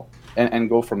bottle and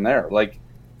go from there.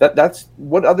 That's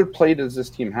what other play does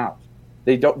this team have?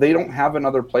 They don't have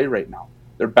another play right now.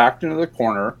 They're backed into the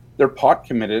corner. They're pot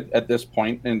committed at this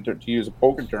point, and to use a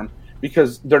poker term,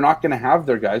 because they're not going to have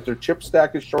their guys. Their chip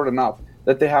stack is short enough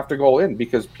that they have to go in,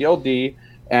 because PLD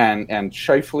and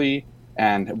Scheifele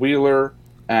and Wheeler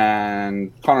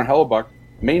and Connor Hellebuck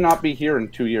may not be here in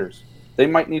 2 years. They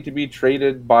might need to be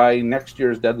traded by next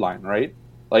year's deadline, right?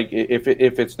 If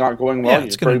it's not going well,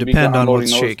 it's going to depend on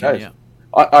what's shaking. Yeah.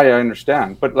 I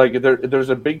understand, but there's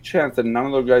a big chance that none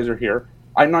of those guys are here.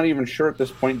 I'm not even sure at this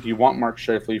point, do you want Mark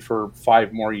Scheifele for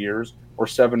 5 more years or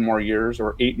 7 more years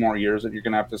or 8 more years that you're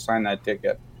going to have to sign that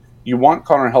ticket? You want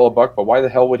Connor Hellebuck, but why the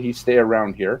hell would he stay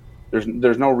around here?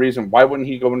 There's no reason. Why wouldn't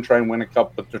he go and try and win a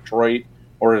cup with Detroit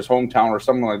or his hometown or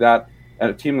something like that, and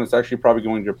a team that's actually probably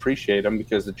going to appreciate him,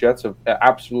 because the Jets have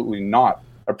absolutely not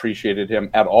appreciated him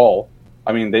at all.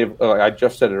 I mean, I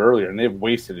just said it earlier, and they've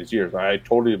wasted his years. I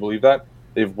totally believe that.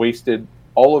 They've wasted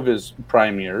all of his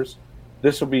prime years.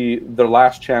 This will be their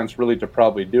last chance really to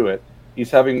probably do it. He's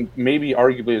having maybe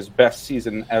arguably his best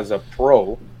season as a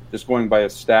pro, just going by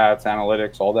his stats,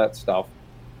 analytics, all that stuff.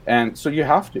 And so you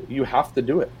have to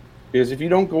do it. Because if you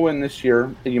don't go in this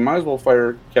year, you might as well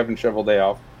fire Kevin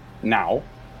Cheveldayoff now,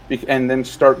 and then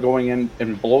start going in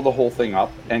and blow the whole thing up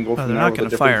and go. No, they're not going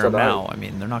to fire him now. I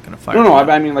mean, they're not going to fire. No, him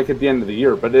I mean like at the end of the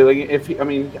year. But like,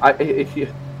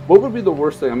 what would be the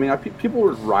worst thing? I mean, people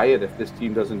would riot if this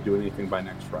team doesn't do anything by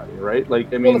next Friday, right? Like,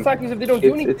 I mean, well, the fact is, if they don't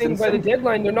do anything by the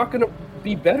deadline, they're not going to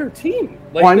be better team.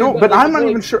 Like, well, I know, but I'm not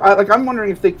even sure. I'm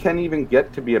wondering if they can even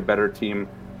get to be a better team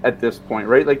at this point,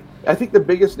 right? Like, I think the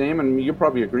biggest name, and you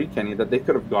probably agree, Kenny, that they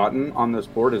could have gotten on this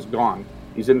board is gone.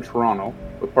 He's in Toronto,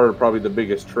 but part of probably the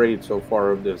biggest trade so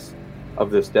far of this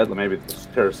deadline. Maybe it's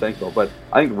Tarasenko, but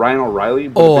I think Ryan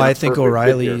O'Reilly. Oh, I think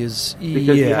O'Reilly is,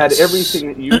 because he had everything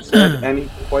that you said, and he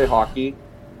can play hockey,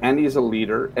 and he's a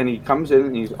leader, and he comes in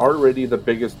and he's already the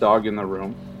biggest dog in the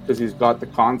room because he's got the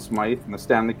Conn Smythe and the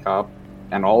Stanley Cup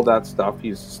and all that stuff.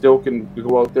 He still can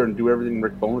go out there and do everything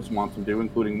Rick Bowness wants him to do,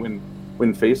 including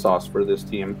win face-offs for this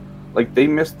team. Like, they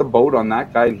missed the boat on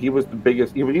that guy, and he was the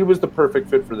biggest. He was the perfect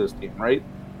fit for this team, right?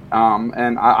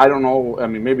 And I don't know. I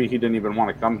mean, maybe he didn't even want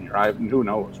to come here. Who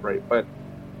knows, right? But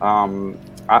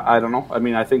I don't know. I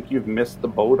mean, I think you've missed the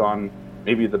boat on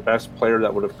maybe the best player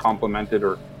that would have complemented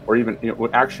or even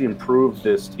would actually improve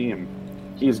this team.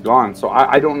 He's gone. So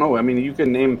I don't know. I mean, you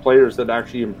can name players that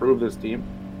actually improve this team.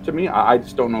 To me, I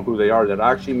just don't know who they are that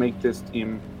actually make this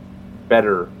team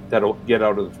better, that'll get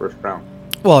out of the first round.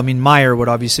 Well, I mean, Meyer would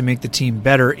obviously make the team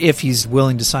better if he's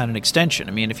willing to sign an extension.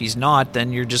 I mean, if he's not,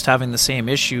 then you're just having the same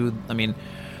issue. I mean,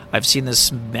 I've seen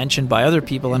this mentioned by other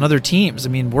people and other teams. I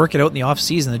mean, work it out in the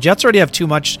offseason. The Jets already have too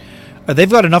much. They've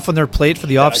got enough on their plate for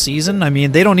the offseason. I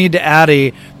mean, they don't need to add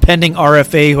a pending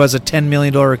RFA who has a $10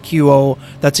 million QO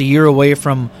that's a year away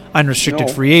from unrestricted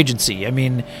free agency. I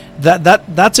mean,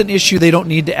 that's an issue they don't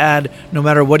need to add no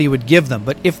matter what he would give them.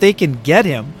 But if they can get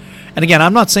him, and again,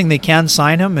 I'm not saying they can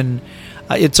sign him, and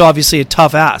it's obviously a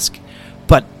tough ask,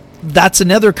 but that's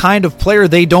another kind of player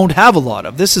they don't have a lot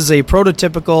of. This is a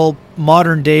prototypical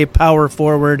modern-day power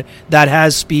forward that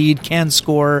has speed, can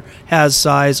score, has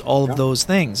size, all of those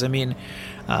things. I mean,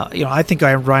 I think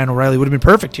Ryan O'Reilly would have been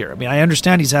perfect here. I mean, I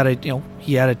understand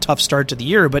he had a tough start to the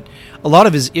year, but a lot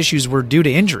of his issues were due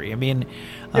to injury. I mean,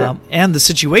 and the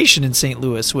situation in St.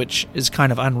 Louis, which is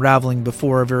kind of unraveling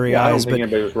before our very eyes. I don't think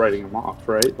anybody was writing him off,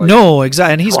 right? Like, no,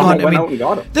 exactly. And he's Toronto gone. Went out and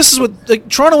got him. This is what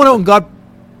Toronto went out and got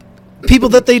people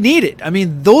that they needed. I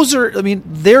mean,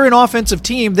 they're an offensive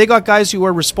team. They got guys who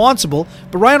are responsible.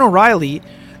 But Ryan O'Reilly,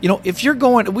 if you're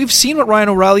going, we've seen what Ryan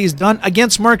O'Reilly has done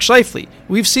against Mark Scheifele.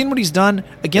 We've seen what he's done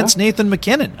against Nathan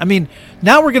MacKinnon. I mean,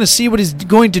 now we're going to see what he's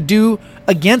going to do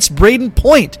against Braden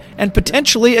Point and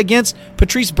potentially against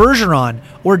Patrice Bergeron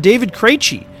or David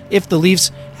Krejci if the Leafs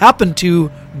happen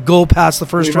to go past the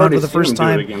first round for the first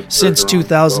time since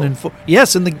 2004. So.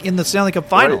 Yes, in the Stanley Cup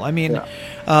final. Right. I mean,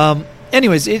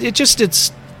 anyways,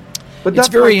 it's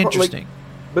very interesting.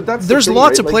 But there's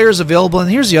lots of players available, and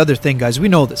here's the other thing, guys. We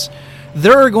know this.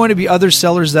 There are going to be other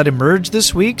sellers that emerge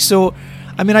this week. So,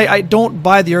 I mean, I don't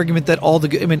buy the argument that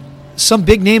some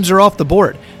big names are off the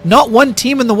board. Not one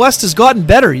team in the West has gotten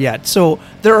better yet. So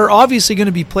there are obviously going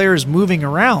to be players moving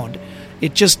around.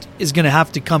 It just is going to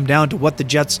have to come down to what the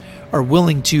Jets are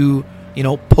willing to,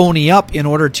 pony up in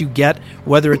order to get,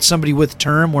 whether it's somebody with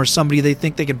term or somebody they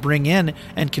think they could bring in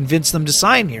and convince them to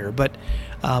sign here. But,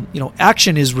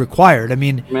 action is required.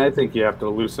 I think you have to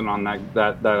loosen on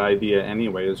that idea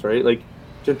anyways, right? Like,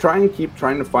 to try and keep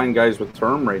trying to find guys with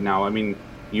term right now, I mean,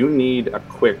 you need a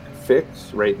quick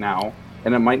fix right now,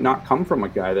 and it might not come from a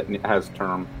guy that has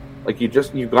term. Like,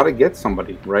 you've got to get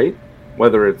somebody, right?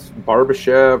 Whether it's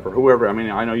Barbashev or whoever. I mean,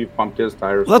 I know you've pumped his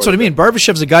tires. Well, that's what I mean.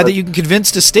 Barbashev's a guy that you can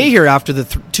convince to stay here after the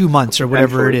 2 months or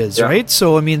whatever it is, right?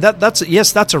 So, I mean, that's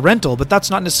a rental, but that's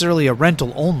not necessarily a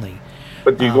rental only.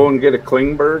 But do you go and get a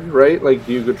Klingberg, right? Like,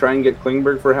 do you go try and get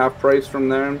Klingberg for half price from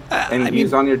there? And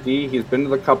he's on your D. He's been to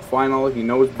the Cup final. He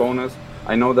knows bonus.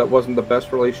 I know that wasn't the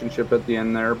best relationship at the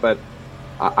end there, but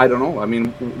I don't know. I mean,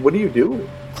 what do you do?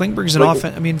 Klingberg's an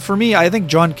offense. I mean, for me, I think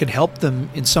John could help them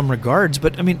in some regards,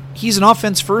 but I mean, he's an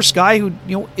offense-first guy who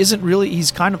isn't really.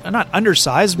 He's kind of not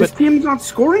undersized, but this team's not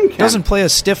scoring. Ken. Doesn't play a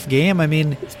stiff game. I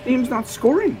mean, this team's not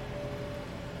scoring.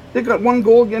 They got one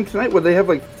goal again tonight, where they have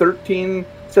like 33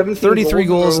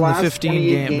 goals in the 15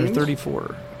 games, or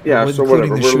 34. Yeah, so whatever.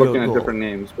 the We're shootout looking at goal. different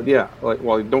names, but yeah,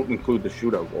 don't include the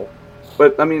shootout goal.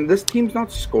 But I mean, this team's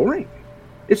not scoring.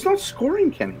 It's not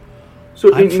scoring, Kenny.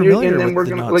 So I'm familiar with we're the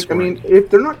gonna not I mean, scoring. if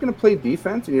they're not going to play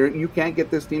defense, and you can't get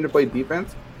this team to play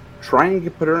defense, try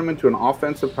and put them into an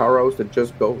offensive powerhouse that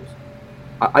just goes.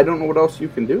 I don't know what else you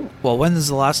can do. Well, when is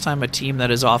the last time a team that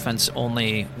is offense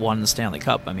only won the Stanley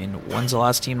Cup? I mean, when's the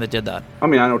last team that did that? I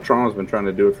mean, I know Toronto's been trying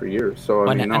to do it for years. So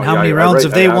I mean, and how many rounds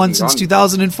have they won since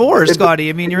 2004, Scotty?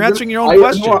 I mean, you're answering your own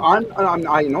question.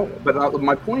 I know, but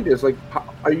my point is, like,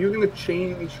 are you going to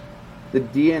change the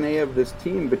DNA of this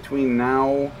team between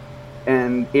now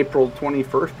and April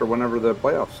 21st or whenever the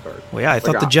playoffs start? Well, yeah, I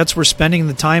thought the Jets were spending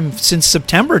the time since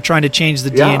September trying to change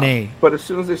the DNA. But as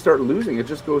soon as they start losing, it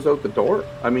just goes out the door.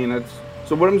 I mean,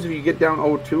 so what happens if you get down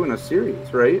 0-2 in a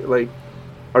series, right? Like,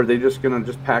 are they just going to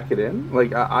just pack it in?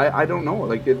 Like, I don't know.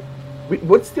 Like,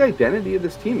 what's the identity of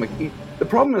this team? Like, the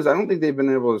problem is I don't think they've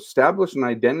been able to establish an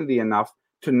identity enough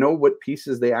to know what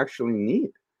pieces they actually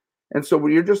need. And so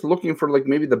when you're just looking for, like,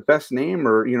 maybe the best name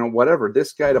or, whatever,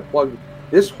 this guy to plug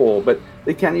this hole, but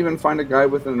they can't even find a guy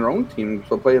within their own team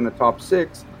to play in the top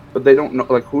six, but they don't know,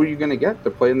 like, who are you going to get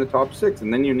to play in the top six?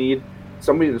 And then you need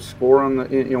somebody to score on the,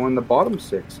 in the bottom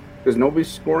six, because nobody's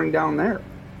scoring down there.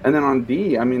 And then on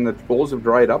D, I mean, the goals have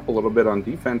dried up a little bit on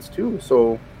defense too.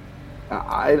 So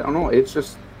I don't know. It's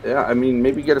just, yeah, I mean,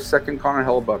 maybe get a second Connor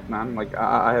Hellebuyck, man. Like,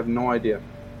 I have no idea.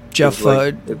 Jeff,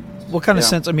 what kind of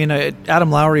sense? I mean, Adam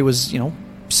Lowry was,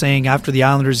 saying after the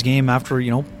Islanders game, after,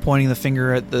 pointing the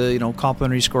finger at the,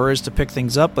 complimentary scorers to pick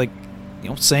things up, like,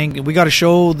 saying we got to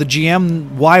show the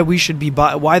GM why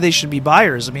they should be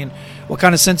buyers. I mean, what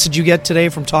kind of sense did you get today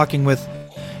from talking with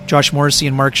Josh Morrissey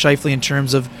and Mark Scheifele in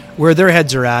terms of where their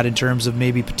heads are at in terms of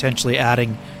maybe potentially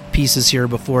adding pieces here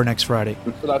before next Friday?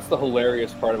 So that's the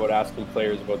hilarious part about asking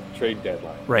players about the trade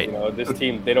deadline. Right. This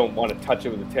team, they don't want to touch it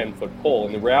with a 10-foot pole.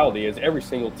 And the reality is every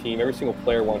single team, every single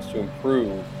player wants to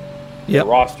improve the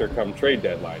roster come trade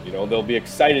deadline. They'll be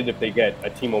excited if they get a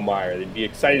Timo Meier. They'd be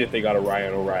excited if they got a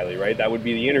Ryan O'Reilly, right? That would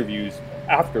be the interviews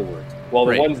afterwards. Well,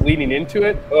 the ones leading into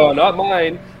it, not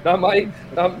mine, not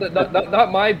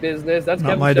my business. That's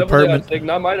not my department.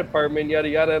 Not my department, yada,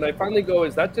 yada. And I finally go,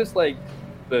 is that just like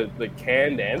the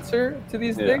canned answer to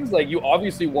these things? Like, you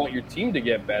obviously want your team to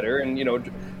get better, and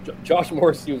Josh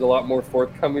Morrissey was a lot more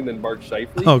forthcoming than Mark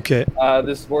Scheifele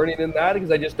this morning in that,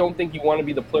 because I just don't think you want to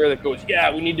be the player that goes,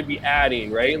 yeah, we need to be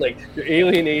adding, right? Like, you're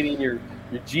alienating your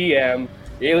GM,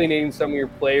 you're alienating some of your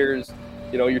players,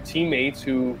 your teammates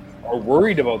who are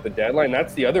worried about the deadline.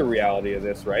 That's the other reality of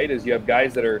this, right? Is you have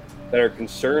guys that are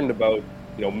concerned about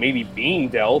maybe being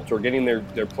dealt or getting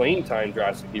their playing time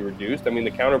drastically reduced. I mean,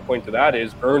 the counterpoint to that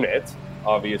is earn it,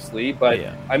 obviously. But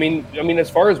I mean, as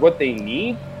far as what they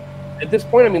need at this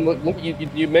point, I mean, look,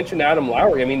 you mentioned Adam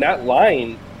Lowry. I mean, that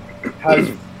line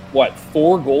has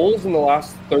 4 goals in the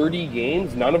last 30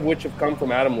 games, none of which have come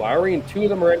from Adam Lowry, and 2 of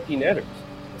them are empty netters.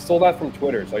 I stole that from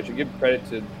Twitter, so I should give credit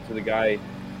to the guy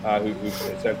who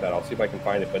sent that. I'll see if I can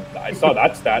find it. But I saw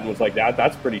that stat and was like,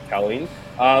 that's pretty telling.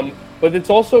 But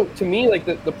it's also, to me, like,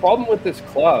 the problem with this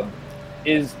club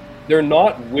is they're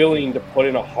not willing to put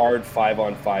in a hard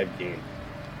 5-on-5 game.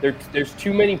 There's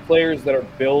too many players that are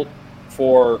built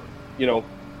for,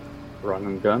 run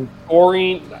and gun,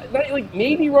 scoring, like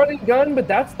maybe run and gun, but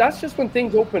that's just when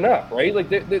things open up, right? Like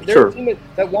they're a team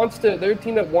that wants to. They're a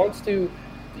team that wants to.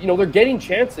 They're getting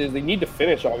chances. They need to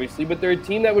finish, obviously, but they're a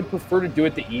team that would prefer to do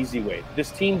it the easy way.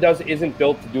 This team isn't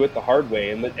built to do it the hard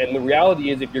way. And the reality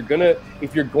is, if you're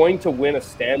going to win a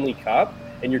Stanley Cup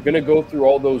and you're gonna go through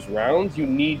all those rounds, you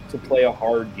need to play a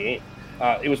hard game.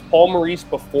 It was Paul Maurice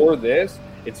before this.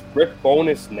 It's Rick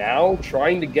Bowness now,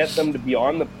 trying to get them to be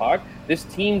on the puck. This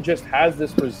team just has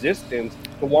this resistance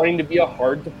to wanting to be a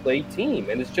hard to play team,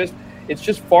 and it's just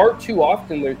far too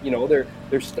often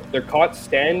they're caught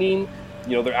standing.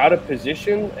 They're out of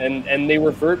position, and they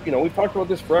revert. We've talked about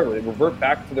this forever. They revert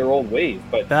back to their old ways.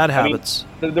 But bad habits.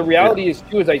 I mean, the reality is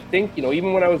too, is I think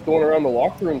even when I was going around the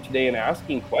locker room today and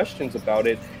asking questions about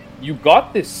it, you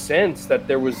got this sense that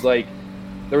there was a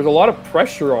lot of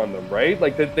pressure on them, right?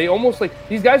 Like that they almost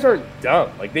these guys aren't dumb.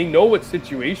 Like, they know what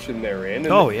situation they're in.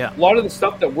 And a lot of the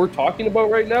stuff that we're talking about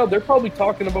right now, they're probably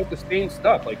talking about the same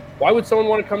stuff. Like, why would someone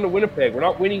want to come to Winnipeg? We're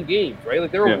not winning games, right?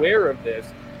 Like, they're aware of this.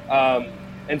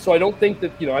 And so I don't think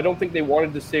they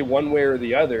wanted to say one way or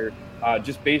the other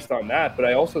just based on that. But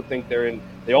I also think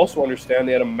they also understand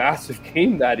they had a massive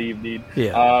game that evening.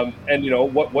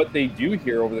 And what they do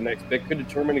here over the next bit could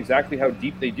determine exactly how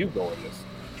deep they do go in this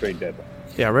trade deadline.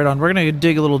 Yeah, right on. We're going to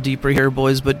dig a little deeper here,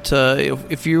 boys, but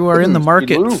if you are in the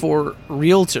market for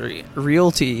real estate,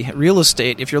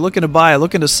 if you're looking to buy,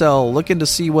 looking to sell, looking to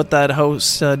see what that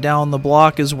house down the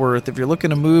block is worth, if you're looking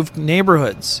to move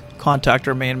neighborhoods, contact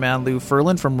our main man, Lou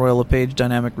Furlan from Royal LePage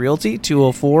Dynamic Realty,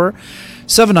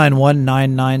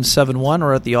 204-791-9971,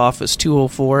 or at the office,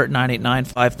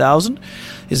 204-989-5000.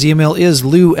 His email is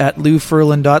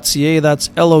lou@loufurlan.ca. That's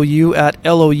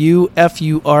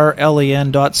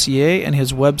LOU@LOUFURLAN.ca, and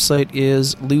his website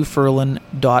is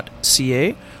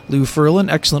loufurlan.ca. Lou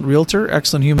Furlan, excellent realtor,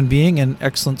 excellent human being, and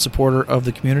excellent supporter of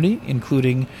the community,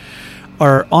 including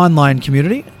our online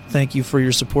community. Thank you for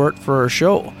your support for our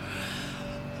show.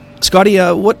 Scotty,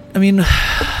 let's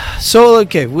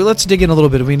dig in a little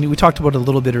bit. I mean, we talked about it a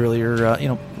little bit earlier.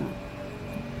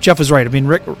 Jeff is right. I mean,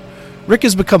 Rick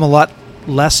has become a lot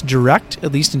less direct,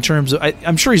 at least in terms of,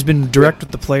 I'm sure he's been direct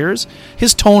with the players.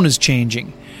 His tone is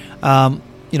changing.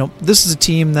 This is a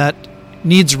team that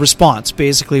needs a response,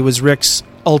 basically, was Rick's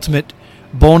ultimate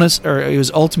bonus, or his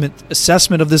ultimate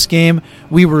assessment of this game.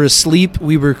 We were asleep.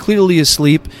 We were clearly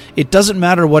asleep. It doesn't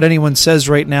matter what anyone says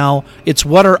right now. It's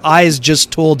what our eyes just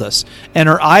told us. And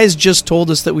our eyes just told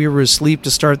us that we were asleep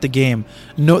to start the game.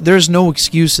 No, there's no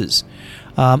excuses.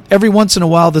 Every once in a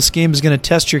while, this game is going to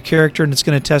test your character and it's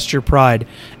going to test your pride.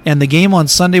 And the game on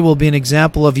Sunday will be an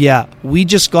example of, we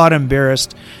just got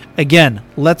embarrassed. Again,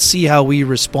 let's see how we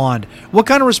respond. What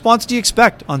kind of response do you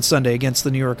expect on Sunday against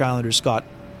the New York Islanders, Scott?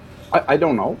 I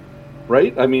don't know,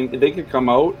 right? I mean, they could come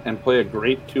out and play a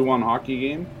great 2-1 hockey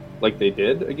game like they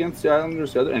did against the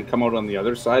Islanders and come out on the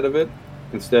other side of it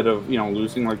instead of,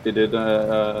 losing like they did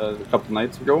a couple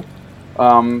nights ago.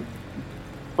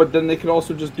 But then they could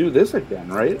also just do this again,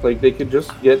 right? Like they could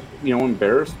just get,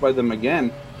 embarrassed by them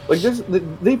again. Like this,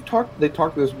 they talked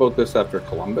about this after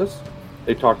Columbus.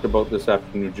 They talked about this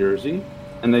after New Jersey,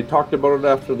 and they talked about it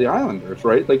after the Islanders,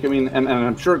 right? Like, I mean, and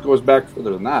I'm sure it goes back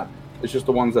further than that. It's just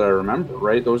the ones that I remember,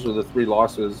 right? Those are the 3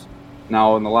 losses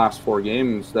now in the last 4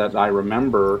 games that I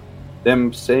remember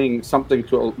them saying something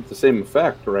to the same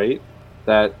effect, right?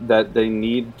 That they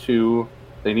need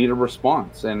a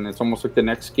response, and it's almost like the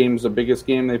next game is the biggest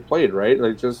game they played, right?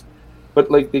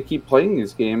 But they keep playing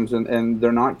these games and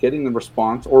they're not getting the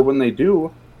response, or when they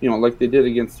do, like they did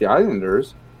against the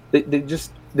Islanders, they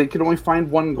can only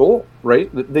find one goal, right?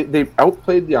 They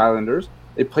outplayed the Islanders.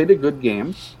 They played a good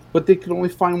game, but they could only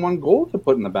find one goal to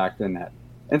put in the back of the net.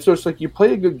 And so it's like you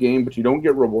play a good game, but you don't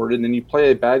get rewarded, and then you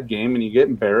play a bad game and you get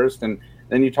embarrassed, and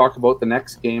then you talk about the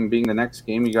next game being the next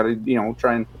game. You got to,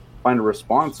 try and find a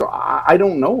response. So I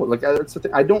don't know. Like, that's the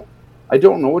thing. I don't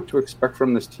know what to expect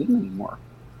from this team anymore,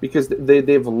 because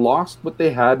they've lost what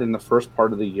they had in the first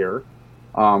part of the year.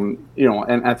 And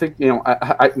I think,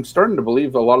 I'm starting to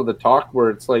believe a lot of the talk where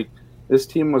it's like this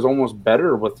team was almost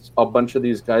better with a bunch of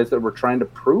these guys that were trying to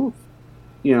prove,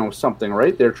 something,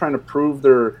 right? They're trying to prove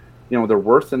their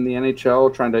worth in the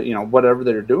NHL, trying to, whatever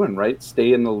they're doing, right?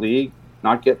 Stay in the league,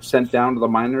 not get sent down to the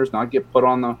minors, not get put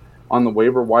on the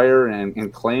waiver wire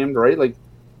and claimed, right? Like,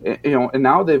 and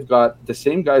now they've got the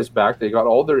same guys back. They got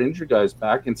all their injured guys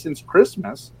back, and since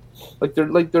Christmas,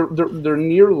 they're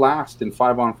near last in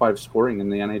 5-on-5 scoring in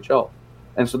the NHL.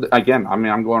 And so again, I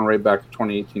mean, I'm going right back to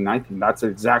 2018-19. That's the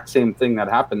exact same thing that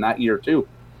happened that year too.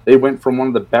 They went from one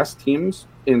of the best teams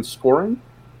in scoring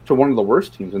to one of the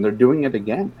worst teams, and they're doing it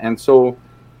again. And so,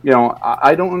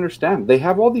 I don't understand. They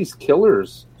have all these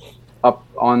killers up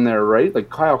on there, right? Like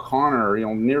Kyle Connor,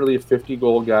 nearly a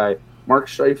 50-goal guy. Mark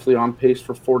Scheifele on pace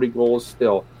for 40 goals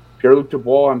still. Pierre-Luc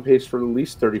Dubois on pace for at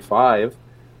least 35,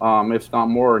 if not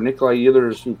more. Nikolai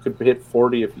Ehlers, who could hit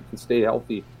 40 if he can stay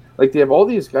healthy. Like, they have all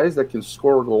these guys that can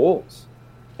score goals,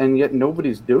 and yet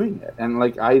nobody's doing it. And, I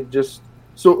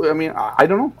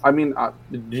don't know. I mean,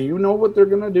 do you know what they're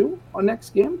going to do on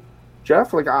next game?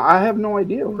 Jeff, I have no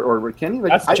idea. Or Kenny,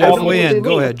 that's Jeff, weigh in.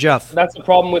 Go ahead, Jeff. That's the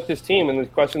problem with this team, and the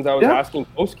questions I was asking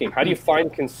post game. How do you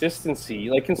find consistency?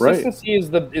 Consistency is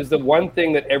the one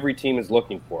thing that every team is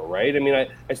looking for, right? I mean, I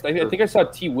think I saw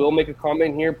T. Will make a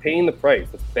comment here, paying the price.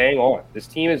 That's bang on. This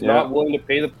team is not willing to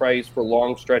pay the price for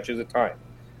long stretches of time,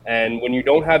 and when you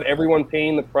don't have everyone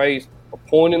paying the price or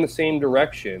pulling in the same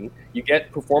direction, you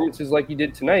get performances like you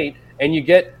did tonight, and you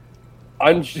get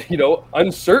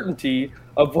uncertainty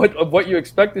of what you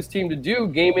expect this team to do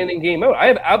game in and game out. I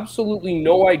have absolutely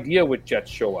no idea what Jets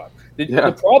show up.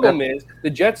 The problem is the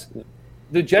Jets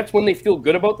when they feel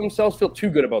good about themselves feel too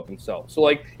good about themselves. So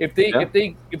if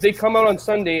they come out on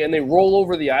Sunday and they roll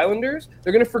over the Islanders,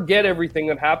 they're going to forget everything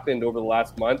that happened over the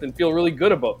last month and feel really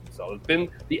good about themselves. It's been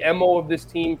the MO of this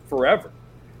team forever.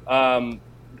 And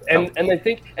I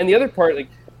think, and the other part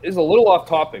is a little off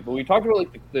topic, but we talked about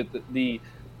the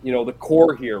the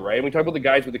core here, right? And we talk about the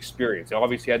guys with experience. They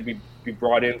obviously had to be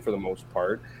brought in for the most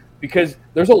part, because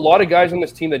there's a lot of guys on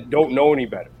this team that don't know any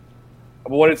better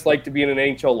about what it's like to be in an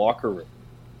NHL locker room.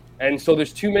 And so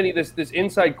there's too many. This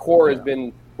inside core has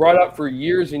been brought up for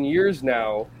years and years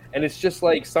now, and it's just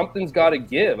like something's got to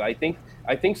give. I think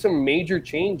some major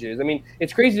changes. I mean,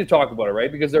 it's crazy to talk about it,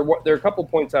 right? Because they're a couple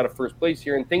points out of first place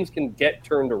here, and things can get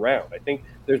turned around. I think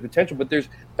there's potential, but there's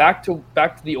back to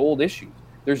the old issues.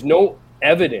 There's no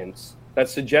evidence that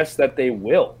suggests that they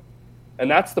will,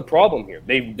 and that's the problem here.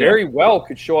 They very well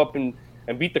could show up and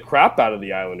beat the crap out of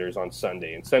the Islanders on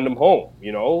Sunday and send them home,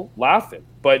 laughing.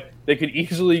 But they could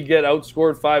easily get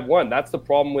outscored 5-1. That's the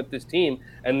problem with this team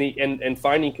and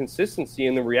finding consistency.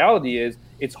 And the reality is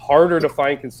it's harder to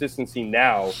find consistency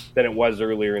now than it was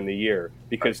earlier in the year,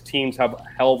 because teams have a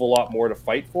hell of a lot more to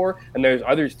fight for. And there's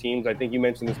others teams, I think you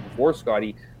mentioned this before,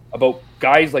 Scotty, about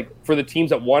guys like for the teams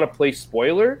that want to play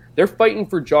spoiler, they're fighting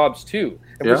for jobs too.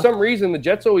 And for some reason, the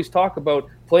Jets always talk about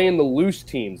playing the loose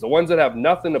teams, the ones that have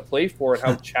nothing to play for, and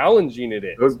how challenging it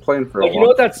is. I was playing for you know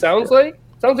what that sounds like?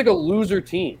 It sounds like a loser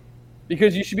team,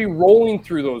 because you should be rolling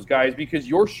through those guys, because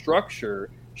your structure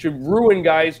should ruin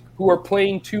guys who are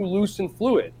playing too loose and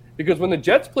fluid. Because when the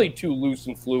Jets play too loose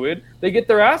and fluid, they get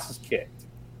their asses kicked.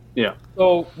 Yeah.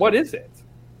 So what is it?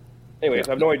 Anyways,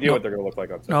 I have no idea what they're going to look like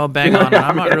on Sunday. No, bang on.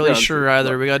 I'm not really sure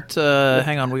either. We got,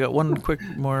 hang on, we got one quick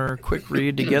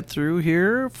read to get through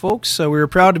here, folks. We are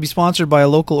proud to be sponsored by a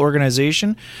local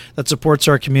organization that supports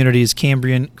our communities,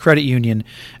 Cambrian Credit Union.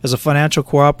 As a financial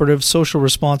cooperative, social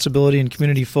responsibility and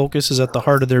community focus is at the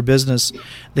heart of their business.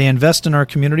 They invest in our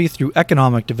community through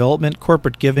economic development,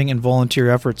 corporate giving, and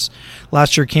volunteer efforts.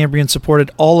 Last year, Cambrian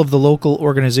supported all of the local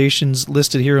organizations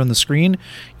listed here on the screen,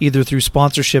 either through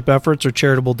sponsorship efforts or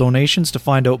charitable donations. To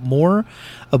find out more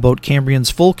about Cambrian's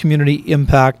full community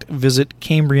impact, visit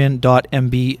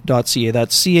cambrian.mb.ca.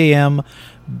 That's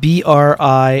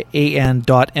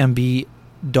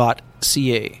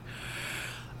cambrian.mb.ca.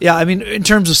 Yeah, I mean, in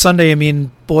terms of Sunday, I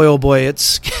mean, boy, oh boy,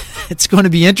 it's going to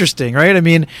be interesting, right? I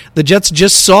mean, the Jets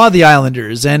just saw the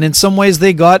Islanders, and in some ways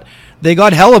they got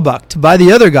hellebucked by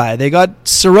the other guy. They got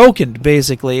Sorokined,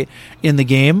 basically, in the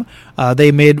game.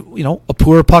 They made, a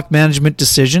poor puck management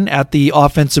decision at the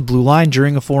offensive blue line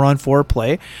during a 4-on-4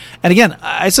 play. And again,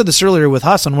 I said this earlier with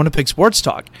Huss on Winnipeg Sports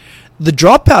Talk. The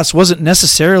drop pass wasn't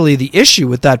necessarily the issue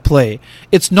with that play.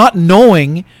 It's not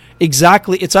knowing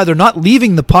exactly. It's either not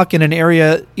leaving the puck in an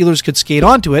area Ehlers could skate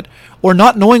onto it, or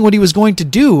not knowing what he was going to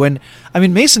do. And, I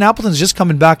mean, Mason Appleton's just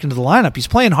coming back into the lineup. He's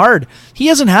playing hard. He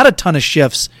hasn't had a ton of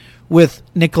shifts with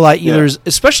Nikolai Ehlers,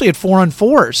 especially at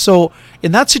 4-on-4. So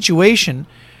in that situation,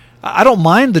 I don't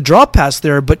mind the drop pass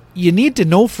there, but you need to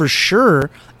know for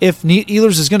sure if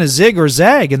Ehlers is going to zig or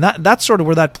zag, and that's sort of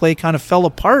where that play kind of fell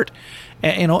apart.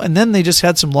 And then they just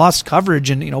had some lost coverage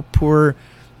and poor,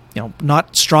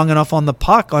 not strong enough on the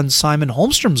puck on Simon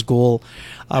Holmstrom's goal,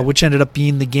 which ended up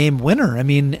being the game winner. I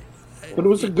mean, but it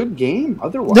was a good game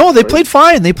otherwise. No, they played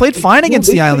fine. They played fine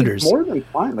against the Islanders. More than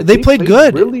fine. They played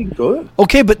good. Really good.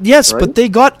 Okay, but but they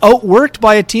got outworked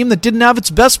by a team that didn't have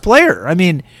its best player. I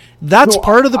mean, that's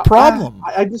part of the problem.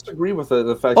 I disagree with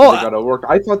the fact that they got outworked.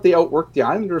 I thought they outworked the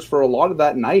Islanders for a lot of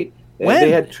that night. When?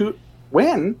 They had two.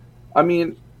 When? I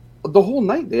mean, the whole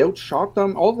night. They outshot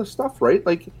them, all the stuff, right?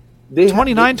 Like, they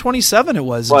 29-27 it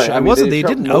was. Right, it wasn't. They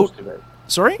didn't out.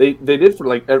 Sorry? They did for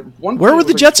like at one point. Where were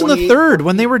the Jets in the third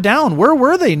when they were down? Where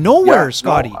were they? Nowhere,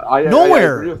 Scotty. Nowhere. I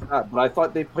agree with that, but I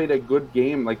thought they played a good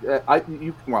game. Like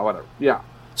whatever. Yeah.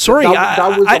 Sorry,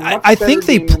 that was a much I think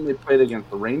game than they played against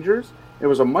the Rangers. It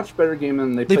was a much better game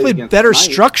than they played against better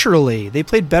tonight. structurally. They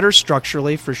played better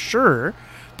structurally for sure,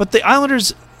 but the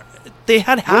Islanders, they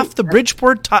had half the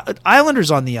Bridgeport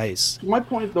Islanders on the ice. My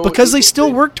point, though, because they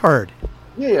still worked hard.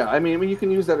 Yeah. I mean, you can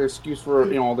use that excuse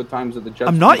for all the times that the Jets.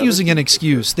 I'm not using an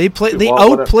excuse. They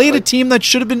outplayed a team that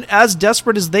should have been as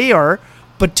desperate as they are.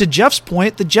 But to Jeff's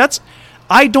point, the Jets,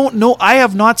 I don't know. I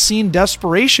have not seen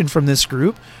desperation from this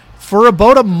group for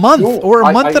about a month or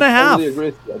a month and a half. I totally agree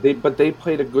with you. But they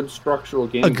played a good structural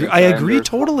game. I agree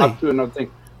totally. Up to another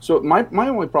thing. So my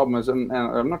only problem is, and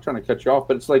I'm not trying to cut you off,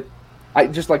 but it's like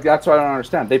that's what I don't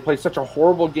understand. They played such a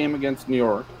horrible game against New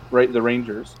York, right? The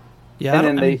Rangers. Yeah,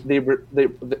 and then they were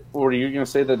you going to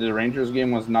say that the Rangers game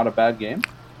was not a bad game?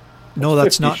 No,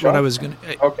 that's not shots? What I was going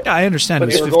to. Okay. I understand. But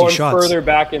it was 50 going shots. Further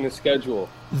back in the schedule.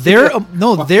 Their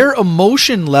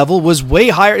emotion level was way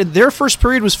higher. Their first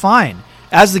period was fine.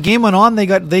 As the game went on,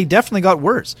 they definitely got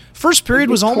worse. First period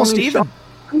was almost even.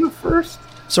 In the first,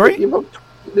 sorry, they were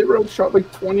outshot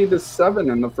like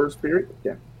 20-7 in the first period.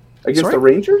 Yeah, against the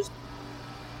Rangers.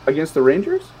 Against the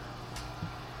Rangers.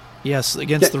 Yes,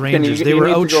 against the Rangers. They were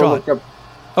outshot.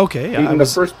 Okay, yeah.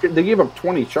 They gave up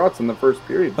 20 shots in the first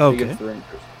period against the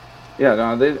Rangers. Yeah,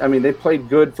 no, they played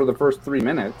good for the first 3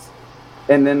 minutes,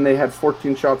 and then they had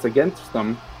 14 shots against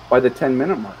them by the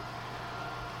 10-minute mark.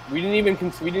 We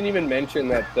didn't even mention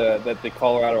that the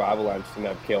Colorado Avalanche didn't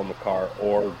have Cale Makar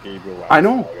or Gabriel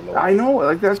Landeskog. I know.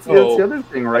 Like that's the other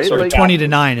thing, right? So like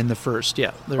 20-9 in the first.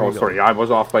 Yeah. Sorry, I was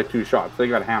off by 2 shots. They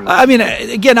got hammered. I mean,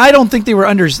 again, I don't think they were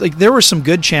under. Like there were some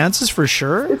good chances for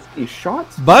sure. 50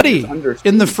 shots, buddy.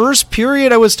 In the first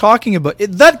period, I was talking about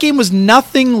that game was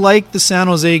nothing like the San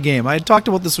Jose game. I talked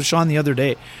about this with Sean the other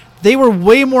day. They were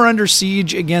way more under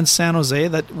siege against San Jose.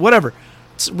 That whatever.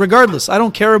 Regardless, I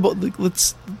don't care about.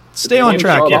 Let's stay on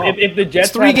track. If the Jets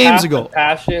it's 3 games ago, the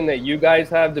passion that you guys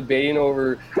have debating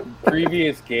over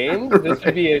previous games,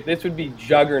 this would be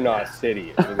Juggernaut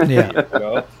City. Yeah, you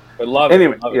know? But love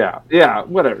anyway, it. Yeah,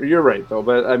 whatever. You're right though,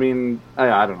 but I mean,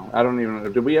 I don't know. I don't even know.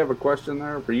 Did we have a question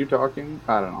there? Were you talking?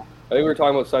 I don't know. I think we were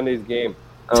talking about Sunday's game.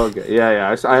 Okay,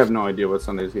 yeah. I have no idea what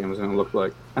Sunday's game is going to look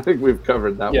like. I think we've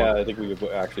covered that one. Yeah, I think we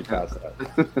could actually pass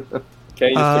that.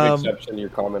 Kenny just took exception to your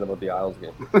comment about the Isles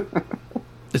game.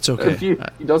 It's okay.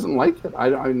 He doesn't like it. I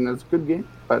mean, it's a good game.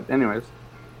 But anyways,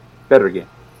 better game.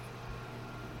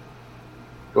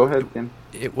 Go ahead, Ken.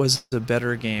 It was a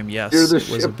better game, yes.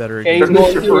 It was a better game.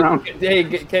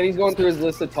 Kenny's going through his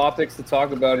list of topics to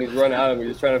talk about, and he's run out of them.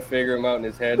 He's trying to figure them out in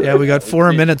his head. Yeah, we got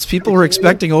 4 minutes. People were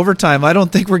expecting overtime. I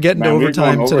don't think we're getting to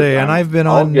overtime today. And I've been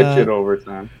I'll get you to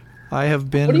overtime. I have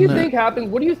been. What do you think happens?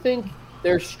 What do you think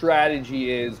their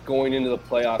strategy is going into the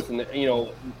playoffs? And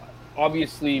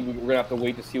obviously we're gonna have to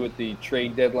wait to see what the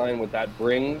trade deadline, what that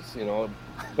brings.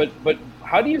 But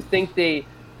how do you think they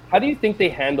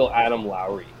handle Adam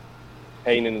Lowry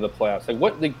heading into the playoffs?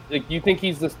 Like you think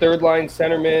he's this third line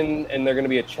centerman, and they're going to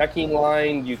be a checking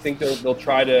line? Do you think they'll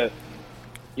try to,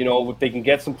 if they can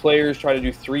get some players, try to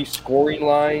do 3 scoring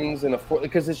lines and a fourth?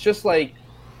 Because it's just like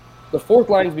the fourth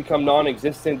line's become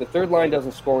non-existent. The third line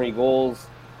doesn't score any goals.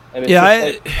 And it's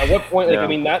at what point? I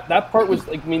mean, that part was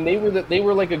like. I mean, they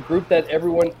were like a group that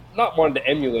everyone not wanted to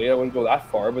emulate. I wouldn't go that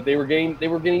far, but they were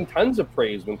getting tons of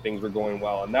praise when things were going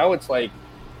well. And now it's like,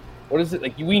 what is it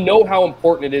like? We know how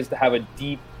important it is to have a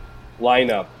deep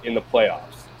lineup in the playoffs.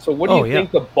 So what do you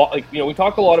think we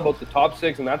talk a lot about the top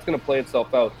 6, and that's going to play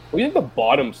itself out. What do you think the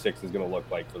bottom 6 is going to look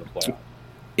like for the playoffs?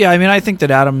 Yeah, I mean, I think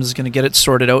that Adams is going to get it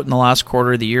sorted out in the last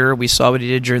quarter of the year. We saw what he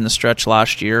did during the stretch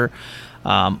last year.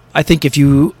 I think if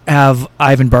you have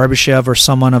Ivan Barbashev or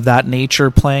someone of that nature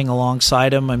playing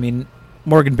alongside him, I mean,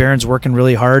 Morgan Barron's working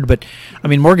really hard, but I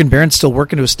mean, Morgan Barron's still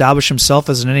working to establish himself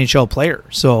as an NHL player.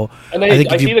 So, and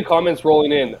I see the comments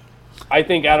rolling in. I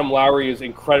think Adam Lowry is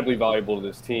incredibly valuable to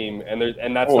this team, and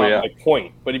that's not my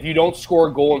point. But if you don't score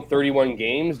a goal in 31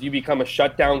 games, do you become a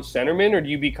shutdown centerman, or do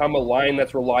you become a line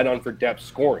that's relied on for depth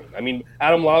scoring? I mean,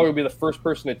 Adam Lowry will be the first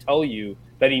person to tell you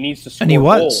that he needs to score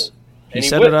goals. He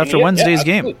said it after Wednesday's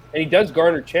game. And he does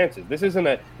garner chances. This isn't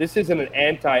an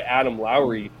anti-Adam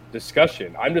Lowry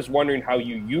discussion. I'm just wondering how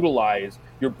you utilize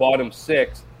your bottom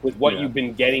 6 with what you've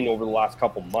been getting over the last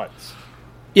couple months.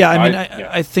 Yeah, I mean,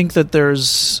 I think that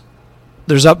there's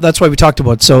that's why we talked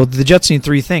about. So the Jets need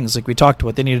 3 things, like we talked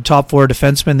about. They need a top 4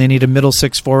 defenseman, they need a middle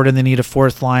 6 forward, and they need a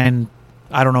fourth line.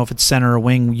 I don't know if it's center or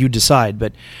wing, you decide.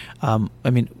 But I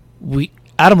mean,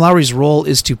 Adam Lowry's role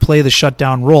is to play the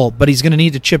shutdown role, but he's going to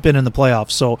need to chip in the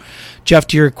playoffs. So, Jeff,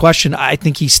 to your question, I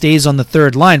think he stays on the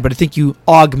third line, but I think you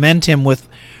augment him with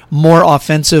more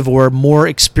offensive or more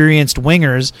experienced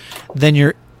wingers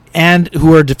and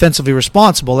who are defensively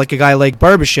responsible, like a guy like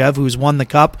Barbashev, who's won the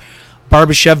Cup.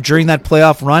 Barbashev, during that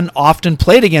playoff run, often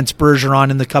played against Bergeron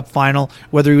in the Cup final,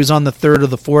 whether he was on the third or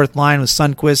the fourth line with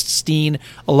Sundqvist, Steen.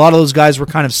 A lot of those guys were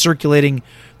kind of circulating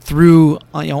through,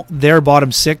 their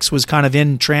bottom 6 was kind of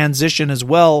in transition as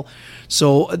well.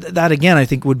 So that, again, I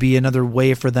think would be another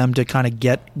way for them to kind of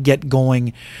get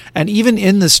going. And even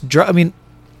in this, I mean,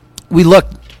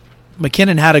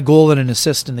 MacKinnon had a goal and an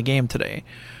assist in the game today.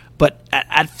 But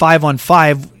at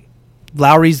 5-on-5,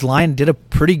 Lowry's line did a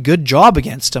pretty good job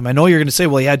against him. I know you're going to say,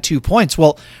 well, he had 2 points.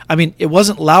 Well, I mean, it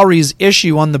wasn't Lowry's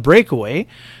issue on the breakaway.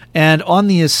 And on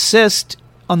the assist,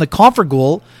 on the Comfort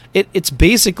goal, it's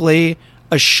basically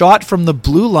a shot from the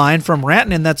blue line from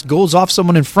Rantanen that goes off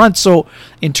someone in front. So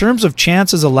in terms of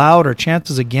chances allowed or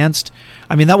chances against,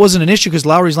 I mean, that wasn't an issue because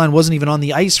Lowry's line wasn't even on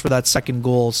the ice for that second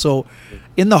goal. So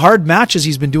in the hard matches,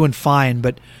 he's been doing fine.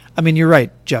 But, I mean, you're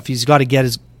right, Jeff. He's got to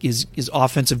get his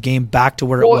offensive game back to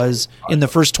where it was in the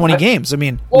first 20 games. I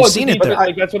mean, well, we've seen it there.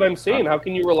 Like, that's what I'm saying. How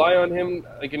can you rely on him?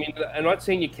 Like, I mean, I'm not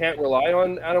saying you can't rely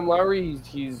on Adam Lowry.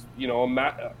 He's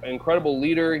an incredible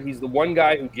leader. He's the one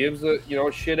guy who gives a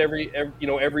shit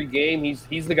every game.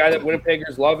 He's the guy that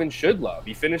Winnipeggers love and should love.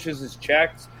 He finishes his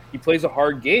checks. He plays a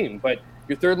hard game, but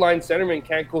your third line centerman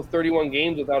can't go 31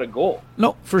 games without a goal.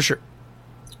 No, for sure.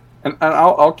 And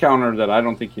I'll counter that. I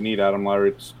don't think you need Adam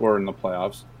Lowry to score in the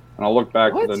playoffs. And I'll look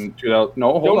back to the 2000.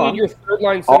 No, hold on. You don't need your third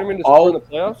line centerman to score in the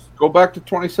playoffs? Go back to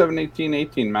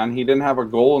 27-18, man. He didn't have a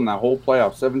goal in that whole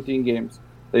playoff. 17 games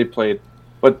they played.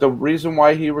 But the reason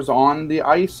why he was on the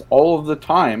ice all of the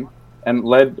time and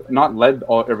not led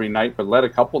every night, but led a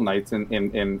couple nights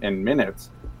in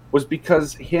minutes, was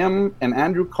because him and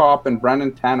Andrew Kopp and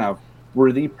Brandon Tanev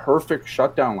were the perfect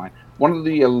shutdown line. One of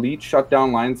the elite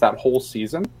shutdown lines that whole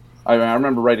season. I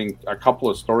remember writing a couple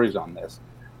of stories on this,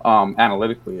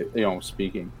 analytically,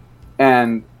 speaking.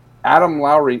 And Adam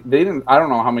Lowry, I don't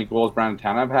know how many goals Brandon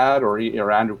Tanev had or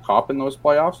Andrew Kopp in those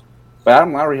playoffs, but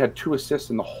Adam Lowry had 2 assists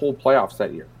in the whole playoffs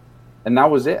that year. And that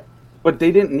was it. But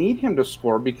they didn't need him to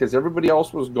score because everybody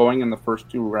else was going in the first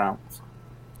 2 rounds.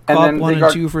 And Kopp then 1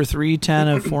 and 2 for 3,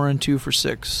 Tanev 4 and 2 for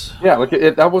 6. Yeah,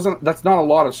 that's not a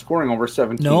lot of scoring over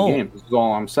 17 games, is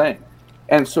all I'm saying.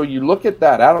 And so you look at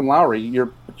that, Adam Lowry,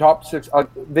 your top 6,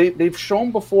 they've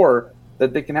shown before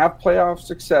that they can have playoff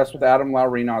success with Adam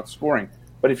Lowry not scoring.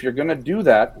 But if you're going to do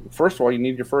that, first of all, you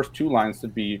need your first 2 lines to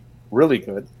be really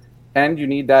good. And you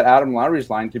need that Adam Lowry's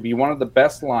line to be one of the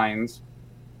best lines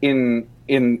in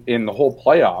the whole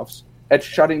playoffs at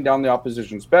shutting down the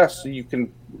opposition's best, so you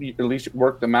can at least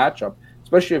work the matchup,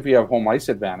 especially if you have home ice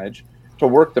advantage, to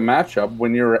work the matchup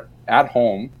when you're at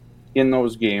home in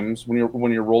those games when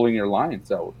you're rolling your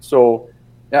lines out. So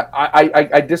yeah,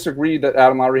 I disagree that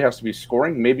Adam Lowry has to be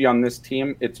scoring. Maybe on this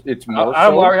team it's more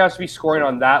Adam Lowry has to be scoring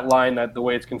on that line, that the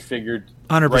way it's configured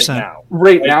 100%. right now.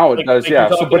 Right now it does, yeah.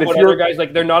 So, but if you're other guys,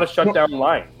 like, they're not a shutdown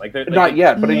line. Like, they're not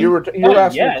yet, but you were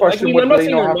asking the question. I'm not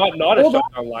saying they're not a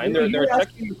shutdown line. They're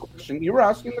asking the question. You were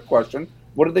asking the question.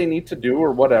 What do they need to do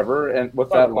or whatever? And with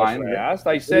that line,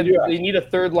 I said they need a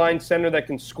third line center that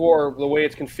can score the way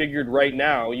it's configured right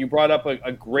now. You brought up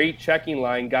a great checking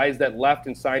line, guys that left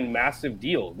and signed massive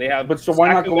deals. They have, but so why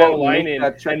not go out and make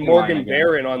that and checking Morgan line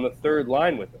Barron on the third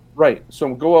line with him? Right.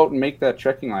 So go out and make that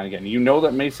checking line again. You know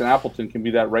that Mason Appleton can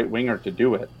be that right winger to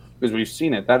do it because we've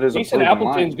seen it. That is Mason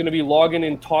Appleton's going to be logging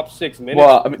in top 6 minutes.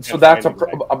 Well, I mean, so that's a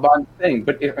thing.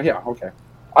 But yeah, okay.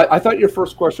 I thought your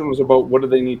first question was about what do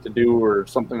they need to do or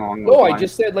something along those lines. No, I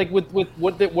just said, like, with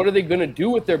what are they going to do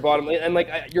with their bottom line? And, like,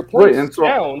 your point is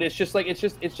sound. It's just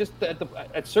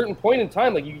at certain point in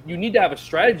time, like, you need to have a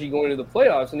strategy going into the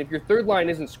playoffs. And if your third line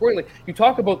isn't scoring, like you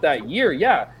talk about that year,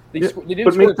 they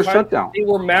didn't score the shutdown. They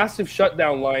were massive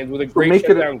shutdown lines with a great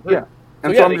shutdown group. Yeah,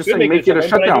 and so I'm just saying, make it a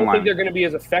shutdown line. But I don't think they're going to be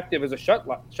as effective as a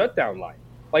shutdown line.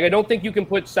 Like, I don't think you can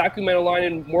put Sacramento line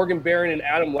and Morgan Barron and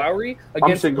Adam Lowry against.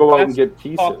 I'm saying go out and get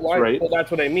pieces, right? Well, that's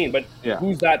what I mean. But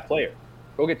who's that player?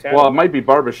 Go get Tanev. Well, it might be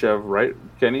Barbashev, right,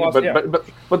 Kenny?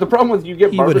 But the problem with you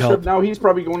get Barbashev now, he's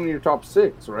probably going in your top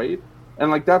 6, right?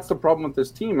 And, like, that's the problem with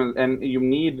this team. And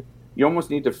you almost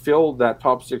need to fill that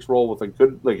top 6 role with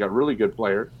a really good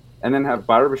player, and then have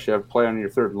Barbashev play on your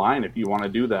third line if you want to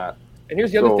do that. And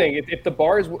here's the other thing: if the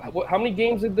Bars, how many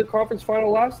games did the conference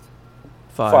final last?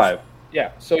 5.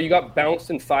 Yeah, so you got bounced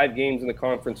in 5 games in the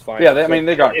conference final. Yeah,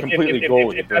 they got completely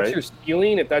goalied. If that's your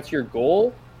ceiling, if that's your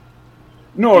goal,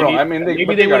 they would have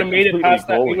made it past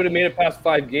that. They would have made it past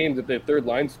 5 games if the third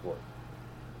line scored.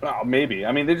 Well, maybe.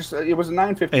 I mean, it was a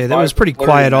 9:55. Hey, that was pretty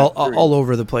quiet all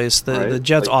over the place. The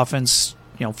Jets' offense,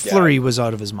 Fleury was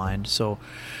out of his mind. So,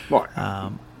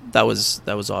 that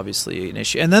was obviously an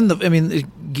issue. And then,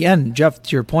 again, Jeff,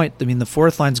 to your point, the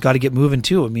fourth line's got to get moving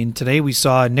too. I mean, today we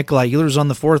saw Nikolai Ehlers on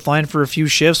the fourth line for a few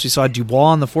shifts. We saw Dubois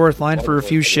on the fourth line for a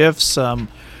few shifts. I'd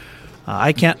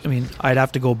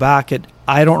have to go back.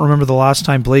 I don't remember the last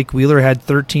time Blake Wheeler had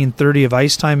 13:30 of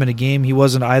ice time in a game. He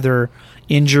wasn't either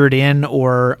injured in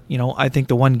or, I think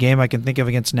the one game I can think of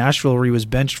against Nashville where he was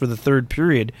benched for the third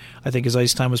period, I think his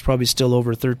ice time was probably still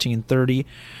over 13:30.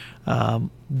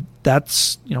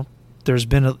 There's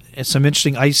been some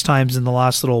interesting ice times in the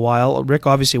last little while. Rick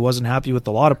obviously wasn't happy with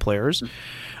a lot of players.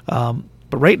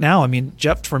 But right now,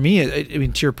 Jeff, for me,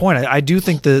 to your point, I do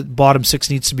think the bottom 6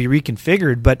 needs to be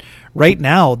reconfigured. But right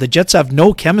now, the Jets have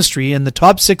no chemistry in the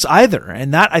top 6 either.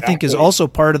 And that, I think, is also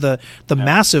part of the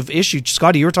massive issue.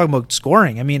 Scotty, you were talking about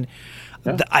scoring.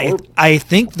 I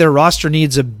think their roster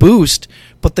needs a boost,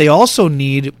 but they also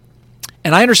need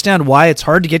And I understand why it's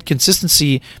hard to get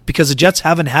consistency because the Jets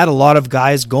haven't had a lot of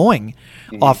guys going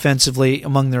offensively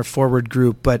among their forward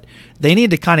group, but they need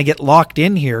to kind of get locked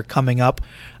in here coming up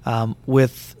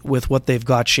with what they've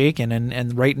got shaken.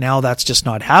 And right now that's just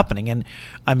not happening. And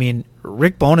I mean,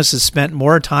 Rick Bowness has spent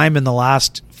more time in the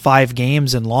last 5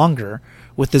 games and longer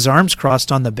with his arms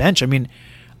crossed on the bench. I mean,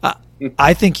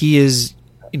 I think he is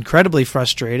incredibly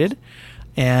frustrated.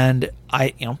 And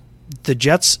the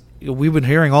Jets, we've been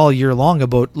hearing all year long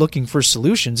about looking for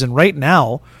solutions. And right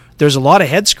now, there's a lot of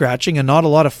head scratching and not a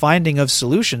lot of finding of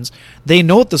solutions. They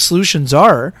know what the solutions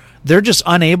are. They're just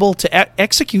unable to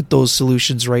execute those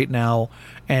solutions right now.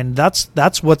 And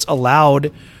that's what's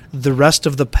allowed the rest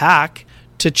of the pack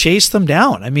to chase them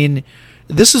down. I mean,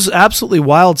 this is absolutely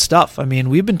wild stuff. I mean,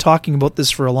 we've been talking about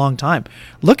this for a long time.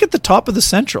 Look at the top of the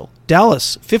Central.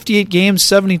 Dallas, 58 games,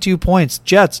 72 points.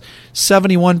 Jets,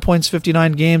 71 points,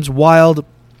 59 games. Wild,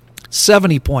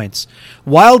 70 points.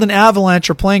 Wild and Avalanche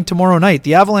are playing tomorrow night.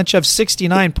 The Avalanche have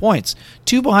 69 points.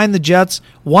 2 behind the Jets,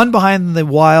 1 behind the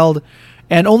Wild,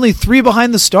 and only 3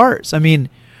 behind the Stars. I mean,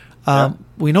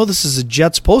 we know this is a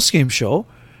Jets postgame show.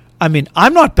 I mean,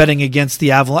 I'm not betting against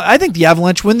the Avalanche. I think the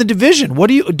Avalanche win the division.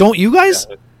 Don't you guys?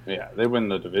 Yeah, they win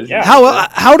the division. Yeah.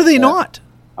 How do they not?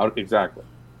 Exactly.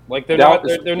 Like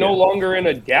they're no longer in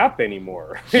a gap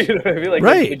anymore. You know what I mean? Like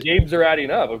right. the games are adding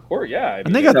up. Of course, yeah. I mean,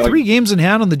 And they got 3 games in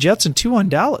hand on the Jets and 2 on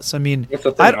Dallas. I mean, that's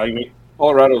the thing. I mean,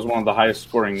 Colorado is one of the highest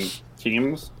scoring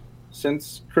teams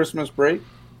since Christmas break.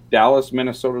 Dallas,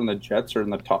 Minnesota, and the Jets are in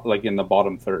the top, like in the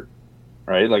bottom third,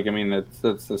 right? Like, I mean, it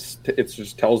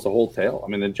just tells the whole tale. I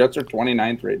mean, the Jets are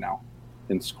 29th right now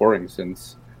in scoring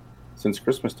since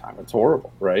Christmas time. It's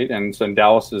horrible, right? And so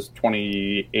Dallas is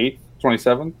 28th,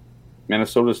 27th.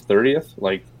 Minnesota's 30th.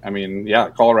 Like, I mean, yeah,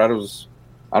 Colorado's.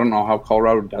 I don't know how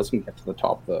Colorado doesn't get to the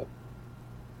top of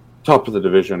the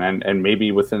division, and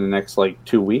maybe within the next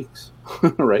 2 weeks,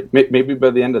 right? Maybe by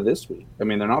the end of this week. I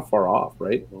mean, they're not far off,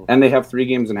 right? And they have 3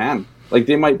 games in hand. Like,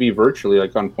 they might be virtually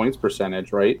on points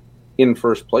percentage, right, in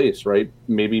first place, right?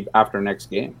 Maybe after next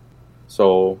game.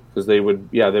 So, because they would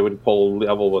pull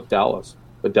level with Dallas,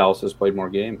 but Dallas has played more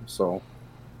games, so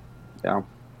yeah.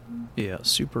 Yeah,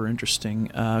 super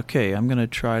interesting. Okay, I'm going to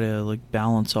try to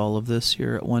balance all of this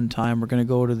here at one time. We're going to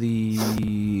go to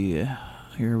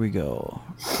here we go.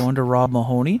 Going to Rob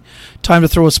Mahoney. Time to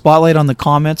throw a spotlight on the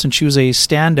comments and choose a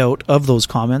standout of those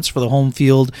comments for the Home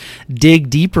Field Dig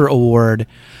Deeper Award.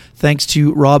 Thanks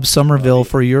to Rob Somerville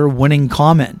for your winning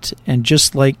comment. And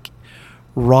just like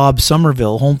Rob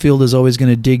Somerville, Home Field is always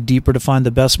going to dig deeper to find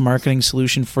the best marketing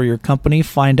solution for your company.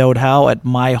 Find out how at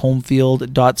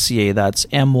myhomefield.ca. That's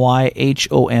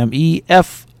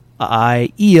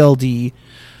myhomefield.ca.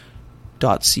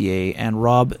 And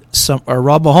Rob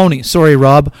Mahoney. Sorry,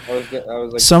 Rob.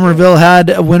 Somerville had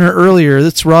a winner earlier.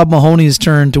 It's Rob Mahoney's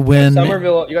turn to win.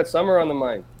 Somerville, you got Summer on the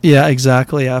mind. Yeah,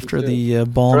 exactly. After the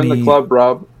balmy. Turn the club,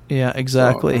 Rob. Yeah,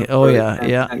 exactly.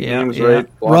 Right.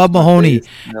 Rob Mahoney.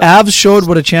 Yeah. Avs showed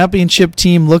what a championship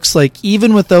team looks like,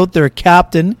 even without their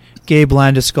captain, Gabe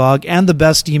Landeskog, and the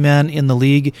best D-man in the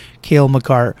league, Cale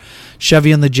Makar.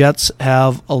 Chevy and the Jets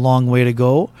have a long way to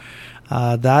go.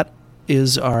 That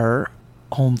is our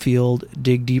Home Field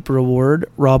Dig Deeper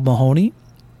Award. Rob Mahoney,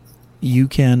 you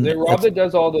can... Is it Rob that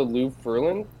does all the Lou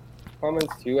Ferlin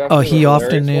comments too? After he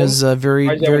often is very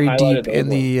deep in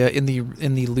the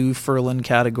Lou Ferlin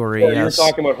category. You yes. were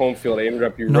talking about Home Field. I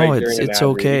interrupted you. No, right it's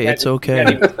okay. It's okay.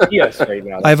 Right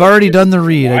now. I've already done the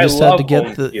read. I just had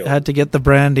to get the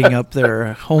branding up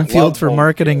there. Home Field for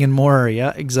marketing and more.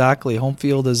 Yeah, exactly. Home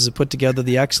Field has put together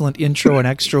the excellent intro and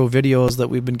extra videos that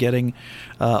we've been getting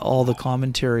all the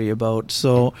commentary about.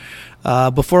 So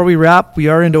before we wrap, we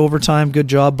are into overtime. Good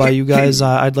job by you guys.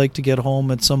 I'd like to get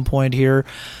home at some point here.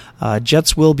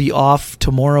 Jets will be off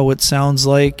tomorrow, it sounds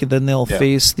like. Then they'll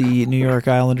face the New York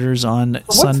Islanders on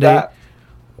Sunday. That?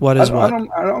 What is I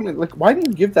don't why do you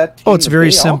give that team it's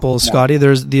very simple, Scotty.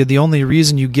 There's the only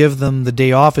reason you give them the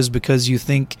day off is because you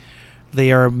think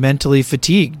they are mentally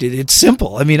fatigued. It's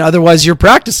simple. I mean, otherwise you're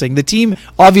practicing. The team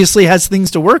obviously has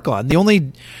things to work on. The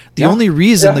only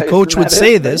reason the coach would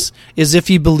say this is if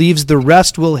he believes the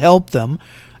rest will help them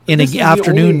in an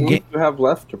afternoon game. You have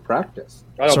left to practice.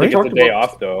 I don't think it's a day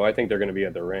off, though. I think they're going to be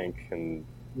at the rink. And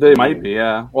they might be,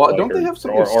 yeah. Well, don't they have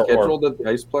something scheduled at the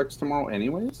Iceplex tomorrow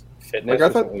anyways? Fitness I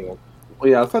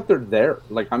thought they're there.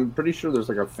 I'm pretty sure there's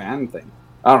a fan thing.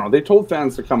 I don't know. They told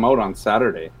fans to come out on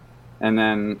Saturday. And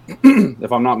then,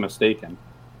 if I'm not mistaken,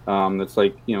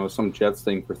 it's some Jets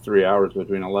thing for 3 hours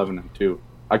between 11 and 2.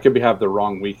 I could have the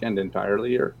wrong weekend entirely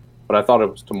here, but I thought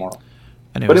it was tomorrow.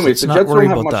 Anyways, the Jets don't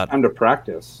have much time to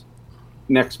practice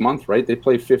next month, right? They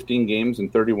play 15 games in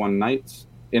 31 nights.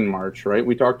 in March, right?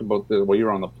 We talked about the while you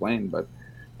were on the plane, but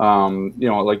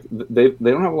like they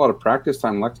don't have a lot of practice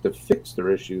time left to fix their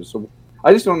issues. So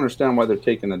I just don't understand why they're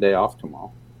taking the day off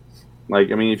tomorrow.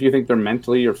 Like, I mean, if you think they're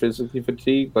mentally or physically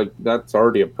fatigued, like that's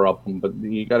already a problem. But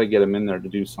you got to get them in there to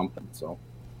do something. So,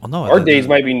 well, no, our days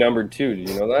might be numbered too. Do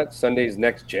you know that Sunday's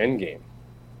next gen game?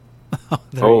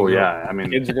 Yeah, I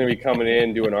mean, kids are going to be coming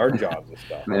in doing our jobs and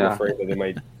stuff. I'm afraid that they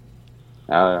might.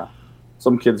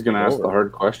 Some kid's going to ask the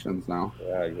hard questions now.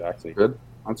 Yeah, exactly. Good.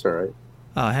 That's all right.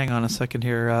 Hang on a second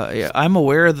here. I'm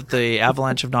aware that the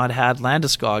Avalanche have not had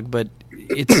Landeskog, but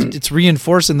it's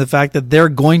reinforcing the fact that they're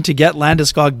going to get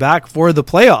Landeskog back for the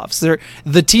playoffs.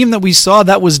 The team that we saw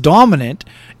that was dominant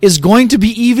is going to be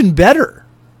even better,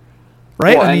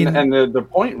 right? Well, and the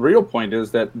real point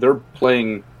is that they're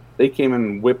playing. They came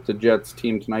and whipped the Jets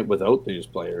team tonight without these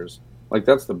players. Like,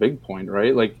 that's the big point,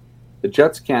 right? Like, the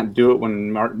Jets can't do it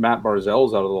when Matt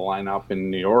Barzal's out of the lineup in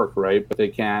New York, right? But they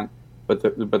can't. But the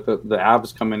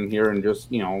Avs come in here and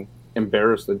just,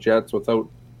 embarrass the Jets without,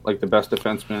 like, the best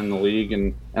defenseman in the league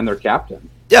and their captain.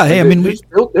 Yeah, hey, like, they're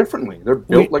built differently. They're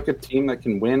built like a team that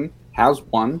can win, has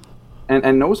won,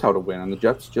 and knows how to win, and the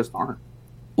Jets just aren't.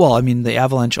 Well, I mean, the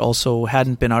Avalanche also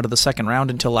hadn't been out of the second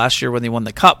round until last year when they won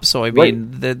the Cup. So I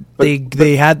mean,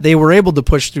 they were able to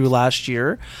push through last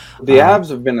year. The Avs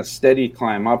have been a steady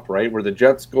climb up, right? Where the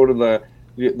Jets go to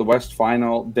the West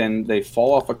Final, then they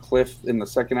fall off a cliff in the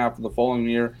second half of the following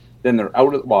year. Then they're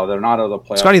out of. Well, they're not out of the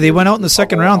playoffs. Scotty, they went out in the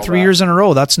second round 3 years in a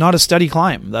row. That's not a steady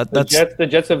climb. The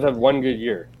Jets have had one good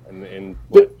year in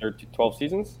 12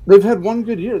 seasons. They've had one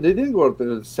good year. They didn't go up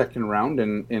to the second round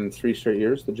in 3 straight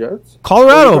years. The Jets.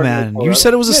 Colorado, man, you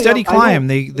said it was a steady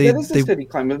climb. It is a steady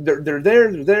climb. They're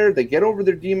there. They get over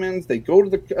their demons. They go to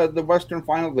the Western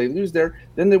Final. They lose there.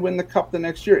 Then they win the Cup the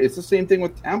next year. It's the same thing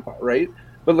with Tampa, right?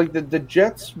 But like the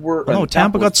Jets were. No,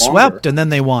 Tampa got swept and then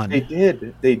they won. They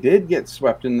did. They did get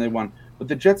swept and they won. But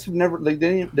the Jets have never.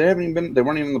 They haven't even been. They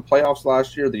weren't even in the playoffs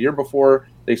last year. The year before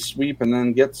they sweep and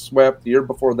then get swept. The year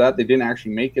before that they didn't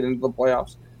actually make it into the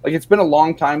playoffs. Like, it's been a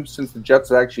long time since the Jets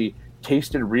have actually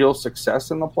tasted real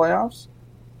success in the playoffs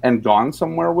and gone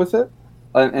somewhere with it.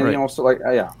 And right. so like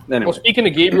yeah. Anyway. Well, speaking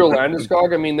of Gabriel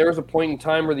Landeskog, I mean, there was a point in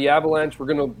time where the Avalanche were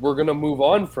gonna move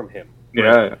on from him.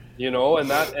 Yeah.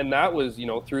 And that was,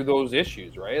 through those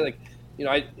issues, right? Like,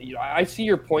 I see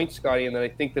your point, Scotty, and then I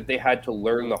think that they had to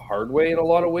learn the hard way in a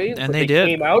lot of ways. And but they did.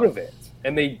 Came out of it,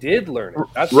 and they did learn it.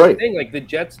 That's right. The thing. Like, the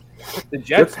Jets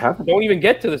don't even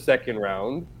get to the second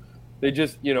round. They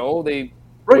just, they right.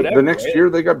 Whatever, the next year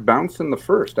they got bounced in the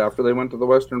first after they went to the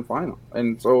Western Final,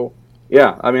 and so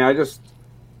yeah. I mean,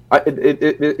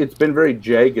 it's been very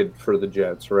jagged for the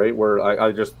Jets, right? Where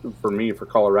for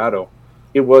Colorado,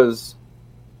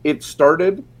 it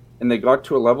started and they got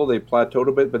to a level, they plateaued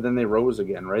a bit, but then they rose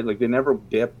again, right? Like, they never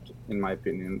dipped, in my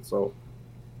opinion. So,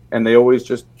 and they always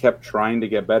just kept trying to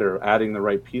get better, adding the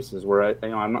right pieces. Where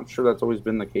I'm not sure that's always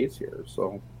been the case here.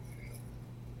 So,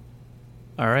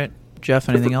 all right, Jeff.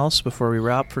 Anything else before we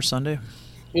wrap for Sunday?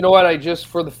 You know what?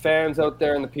 For the fans out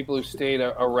there and the people who stayed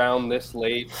around this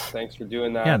late, thanks for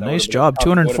doing that. Yeah, that nice job.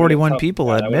 241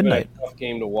 people at midnight. Been a tough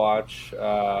game to watch.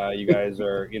 You guys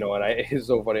are, and it's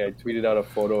so funny. I tweeted out a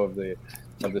photo of the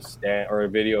stand, or a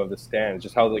video of the stand.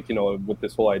 Just how, like, with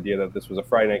this whole idea that this was a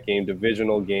Friday night game,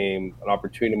 divisional game, an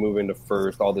opportunity to move into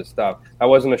first, all this stuff. That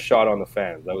wasn't a shot on the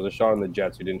fans. That was a shot on the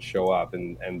Jets, who didn't show up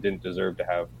and didn't deserve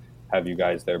to have you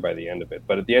guys there by the end of it.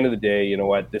 But at the end of the day, you know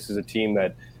what? This is a team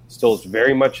that still is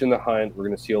very much in the hunt. We're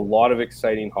going to see a lot of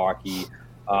exciting hockey,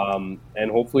 and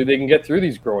hopefully they can get through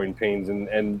these growing pains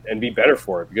and be better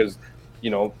for it, because,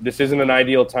 this isn't an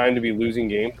ideal time to be losing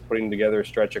games, putting together a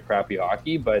stretch of crappy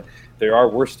hockey, but there are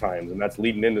worse times, and that's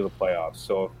leading into the playoffs.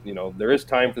 So, there is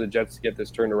time for the Jets to get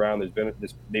this turned around.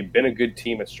 They've been a good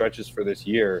team at stretches for this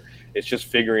year. It's just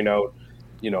figuring out,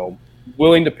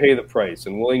 willing to pay the price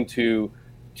and willing to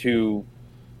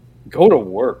go to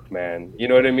work, man. You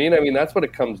know what I mean? I mean, that's what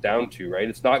it comes down to, right?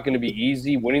 It's not going to be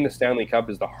easy. Winning the Stanley Cup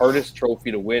is the hardest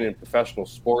trophy to win in professional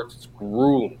sports. It's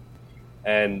grueling.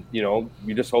 And, you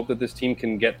just hope that this team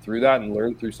can get through that and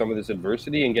learn through some of this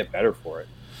adversity and get better for it.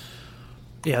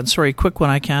 Yeah, and sorry, quick one.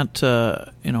 I can't,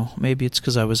 maybe it's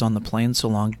because I was on the plane so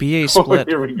long. BA split.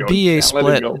 Here we go. BA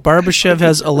split. Barbashev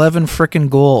has 11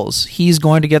 frickin' goals. He's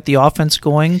going to get the offense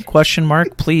going? ?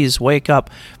 Please wake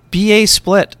up. BA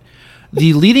split.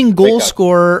 The leading goal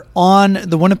scorer on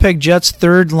the Winnipeg Jets'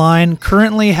 third line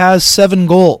currently has 7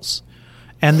 goals.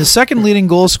 And the second leading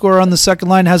goal scorer on the second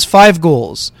line has 5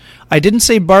 goals. I didn't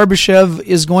say Barbashev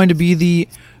is going to be the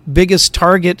biggest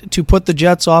target to put the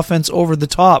Jets' offense over the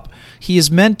top. He is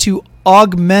meant to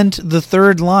augment the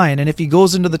third line, and if he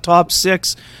goes into the top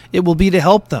 6, it will be to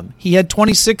help them. He had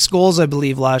 26 goals, I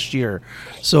believe, last year.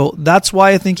 So that's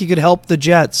why I think he could help the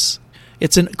Jets.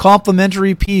 It's a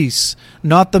complementary piece,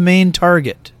 not the main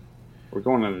target. We're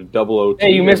going on a double OT.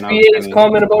 Hey, you missed BA's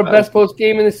comment about best post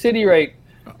game in the city right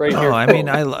here. Oh, I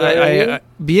mean,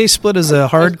 BA Split is a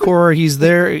hardcore.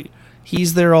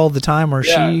 He's there all the time, or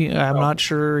she. I'm not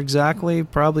sure exactly.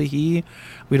 Probably he.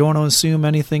 We don't want to assume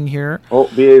anything here. Oh,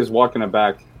 BA is walking it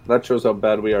back. That shows how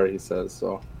bad we are, he says.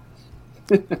 So.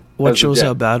 What shows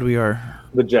how bad we are?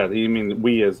 The Jet. You mean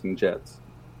we as in Jets.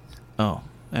 Oh,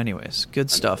 anyways,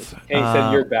 good stuff. Hey, he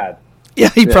said you're bad. Yeah,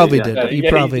 he probably did. He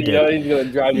probably did. He's gonna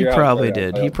drive He you out probably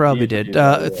there. did. He probably did.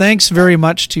 Thanks very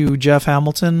much to Jeff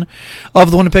Hamilton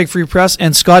of the Winnipeg Free Press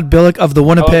and Scott Billeck of the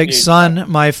Winnipeg Sun,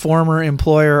 my former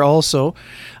employer also.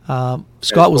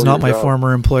 Scott was not my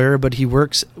former employer, but he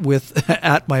works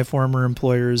at my former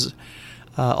employer's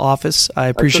office. I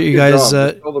appreciate you guys.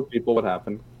 Tell the people what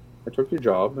happened. I took your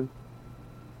job.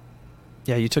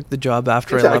 Yeah, you took the job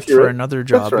after I left for another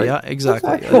job. Right. Yeah,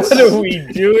 exactly. What are we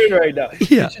doing right now?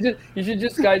 Yeah. You should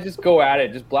just go at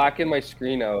it. Just blacken my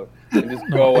screen out and just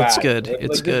go at it. It's good.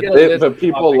 It's good. But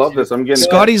people love this. I'm getting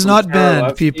Scotty's not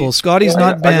banned, people. Scotty's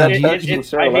not banned. I hate to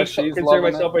consider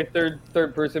myself a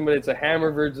third person, but it's a hammer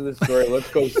version of the story.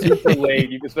 Let's go super late.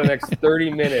 You can spend the next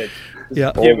 30 minutes.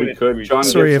 Yeah. Oh, we could. John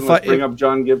Gibson. Let's bring up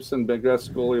John Gibson,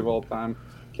 best goalie of all time.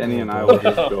 Kenny and I will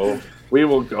just go. We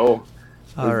will go.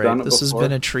 All right, this has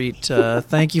been a treat.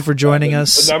 Thank you for joining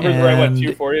us. The numbers were at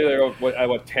 240.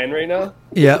 They're at 10 right now.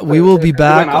 Yeah, we will be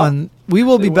back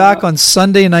on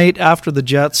Sunday night after the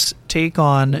Jets take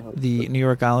on the New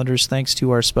York Islanders. Thanks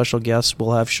to our special guests,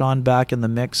 we'll have Sean back in the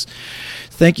mix.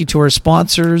 Thank you to our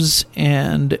sponsors,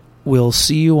 and we'll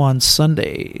see you on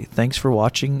Sunday. Thanks for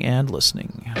watching and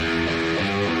listening.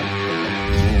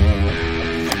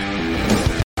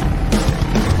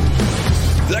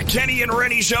 The Kenny and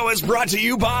Rennie Show is brought to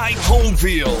you by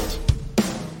Homefield,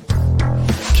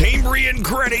 Cambrian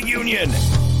Credit Union,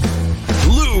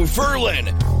 Lou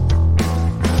Furlan,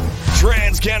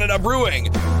 Trans-Canada Brewing,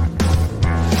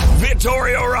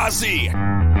 Vittorio Rossi,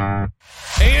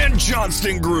 and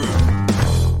Johnston Group.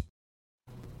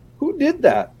 Who did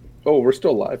that? Oh, we're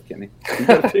still live, Kenny. You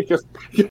gotta take us.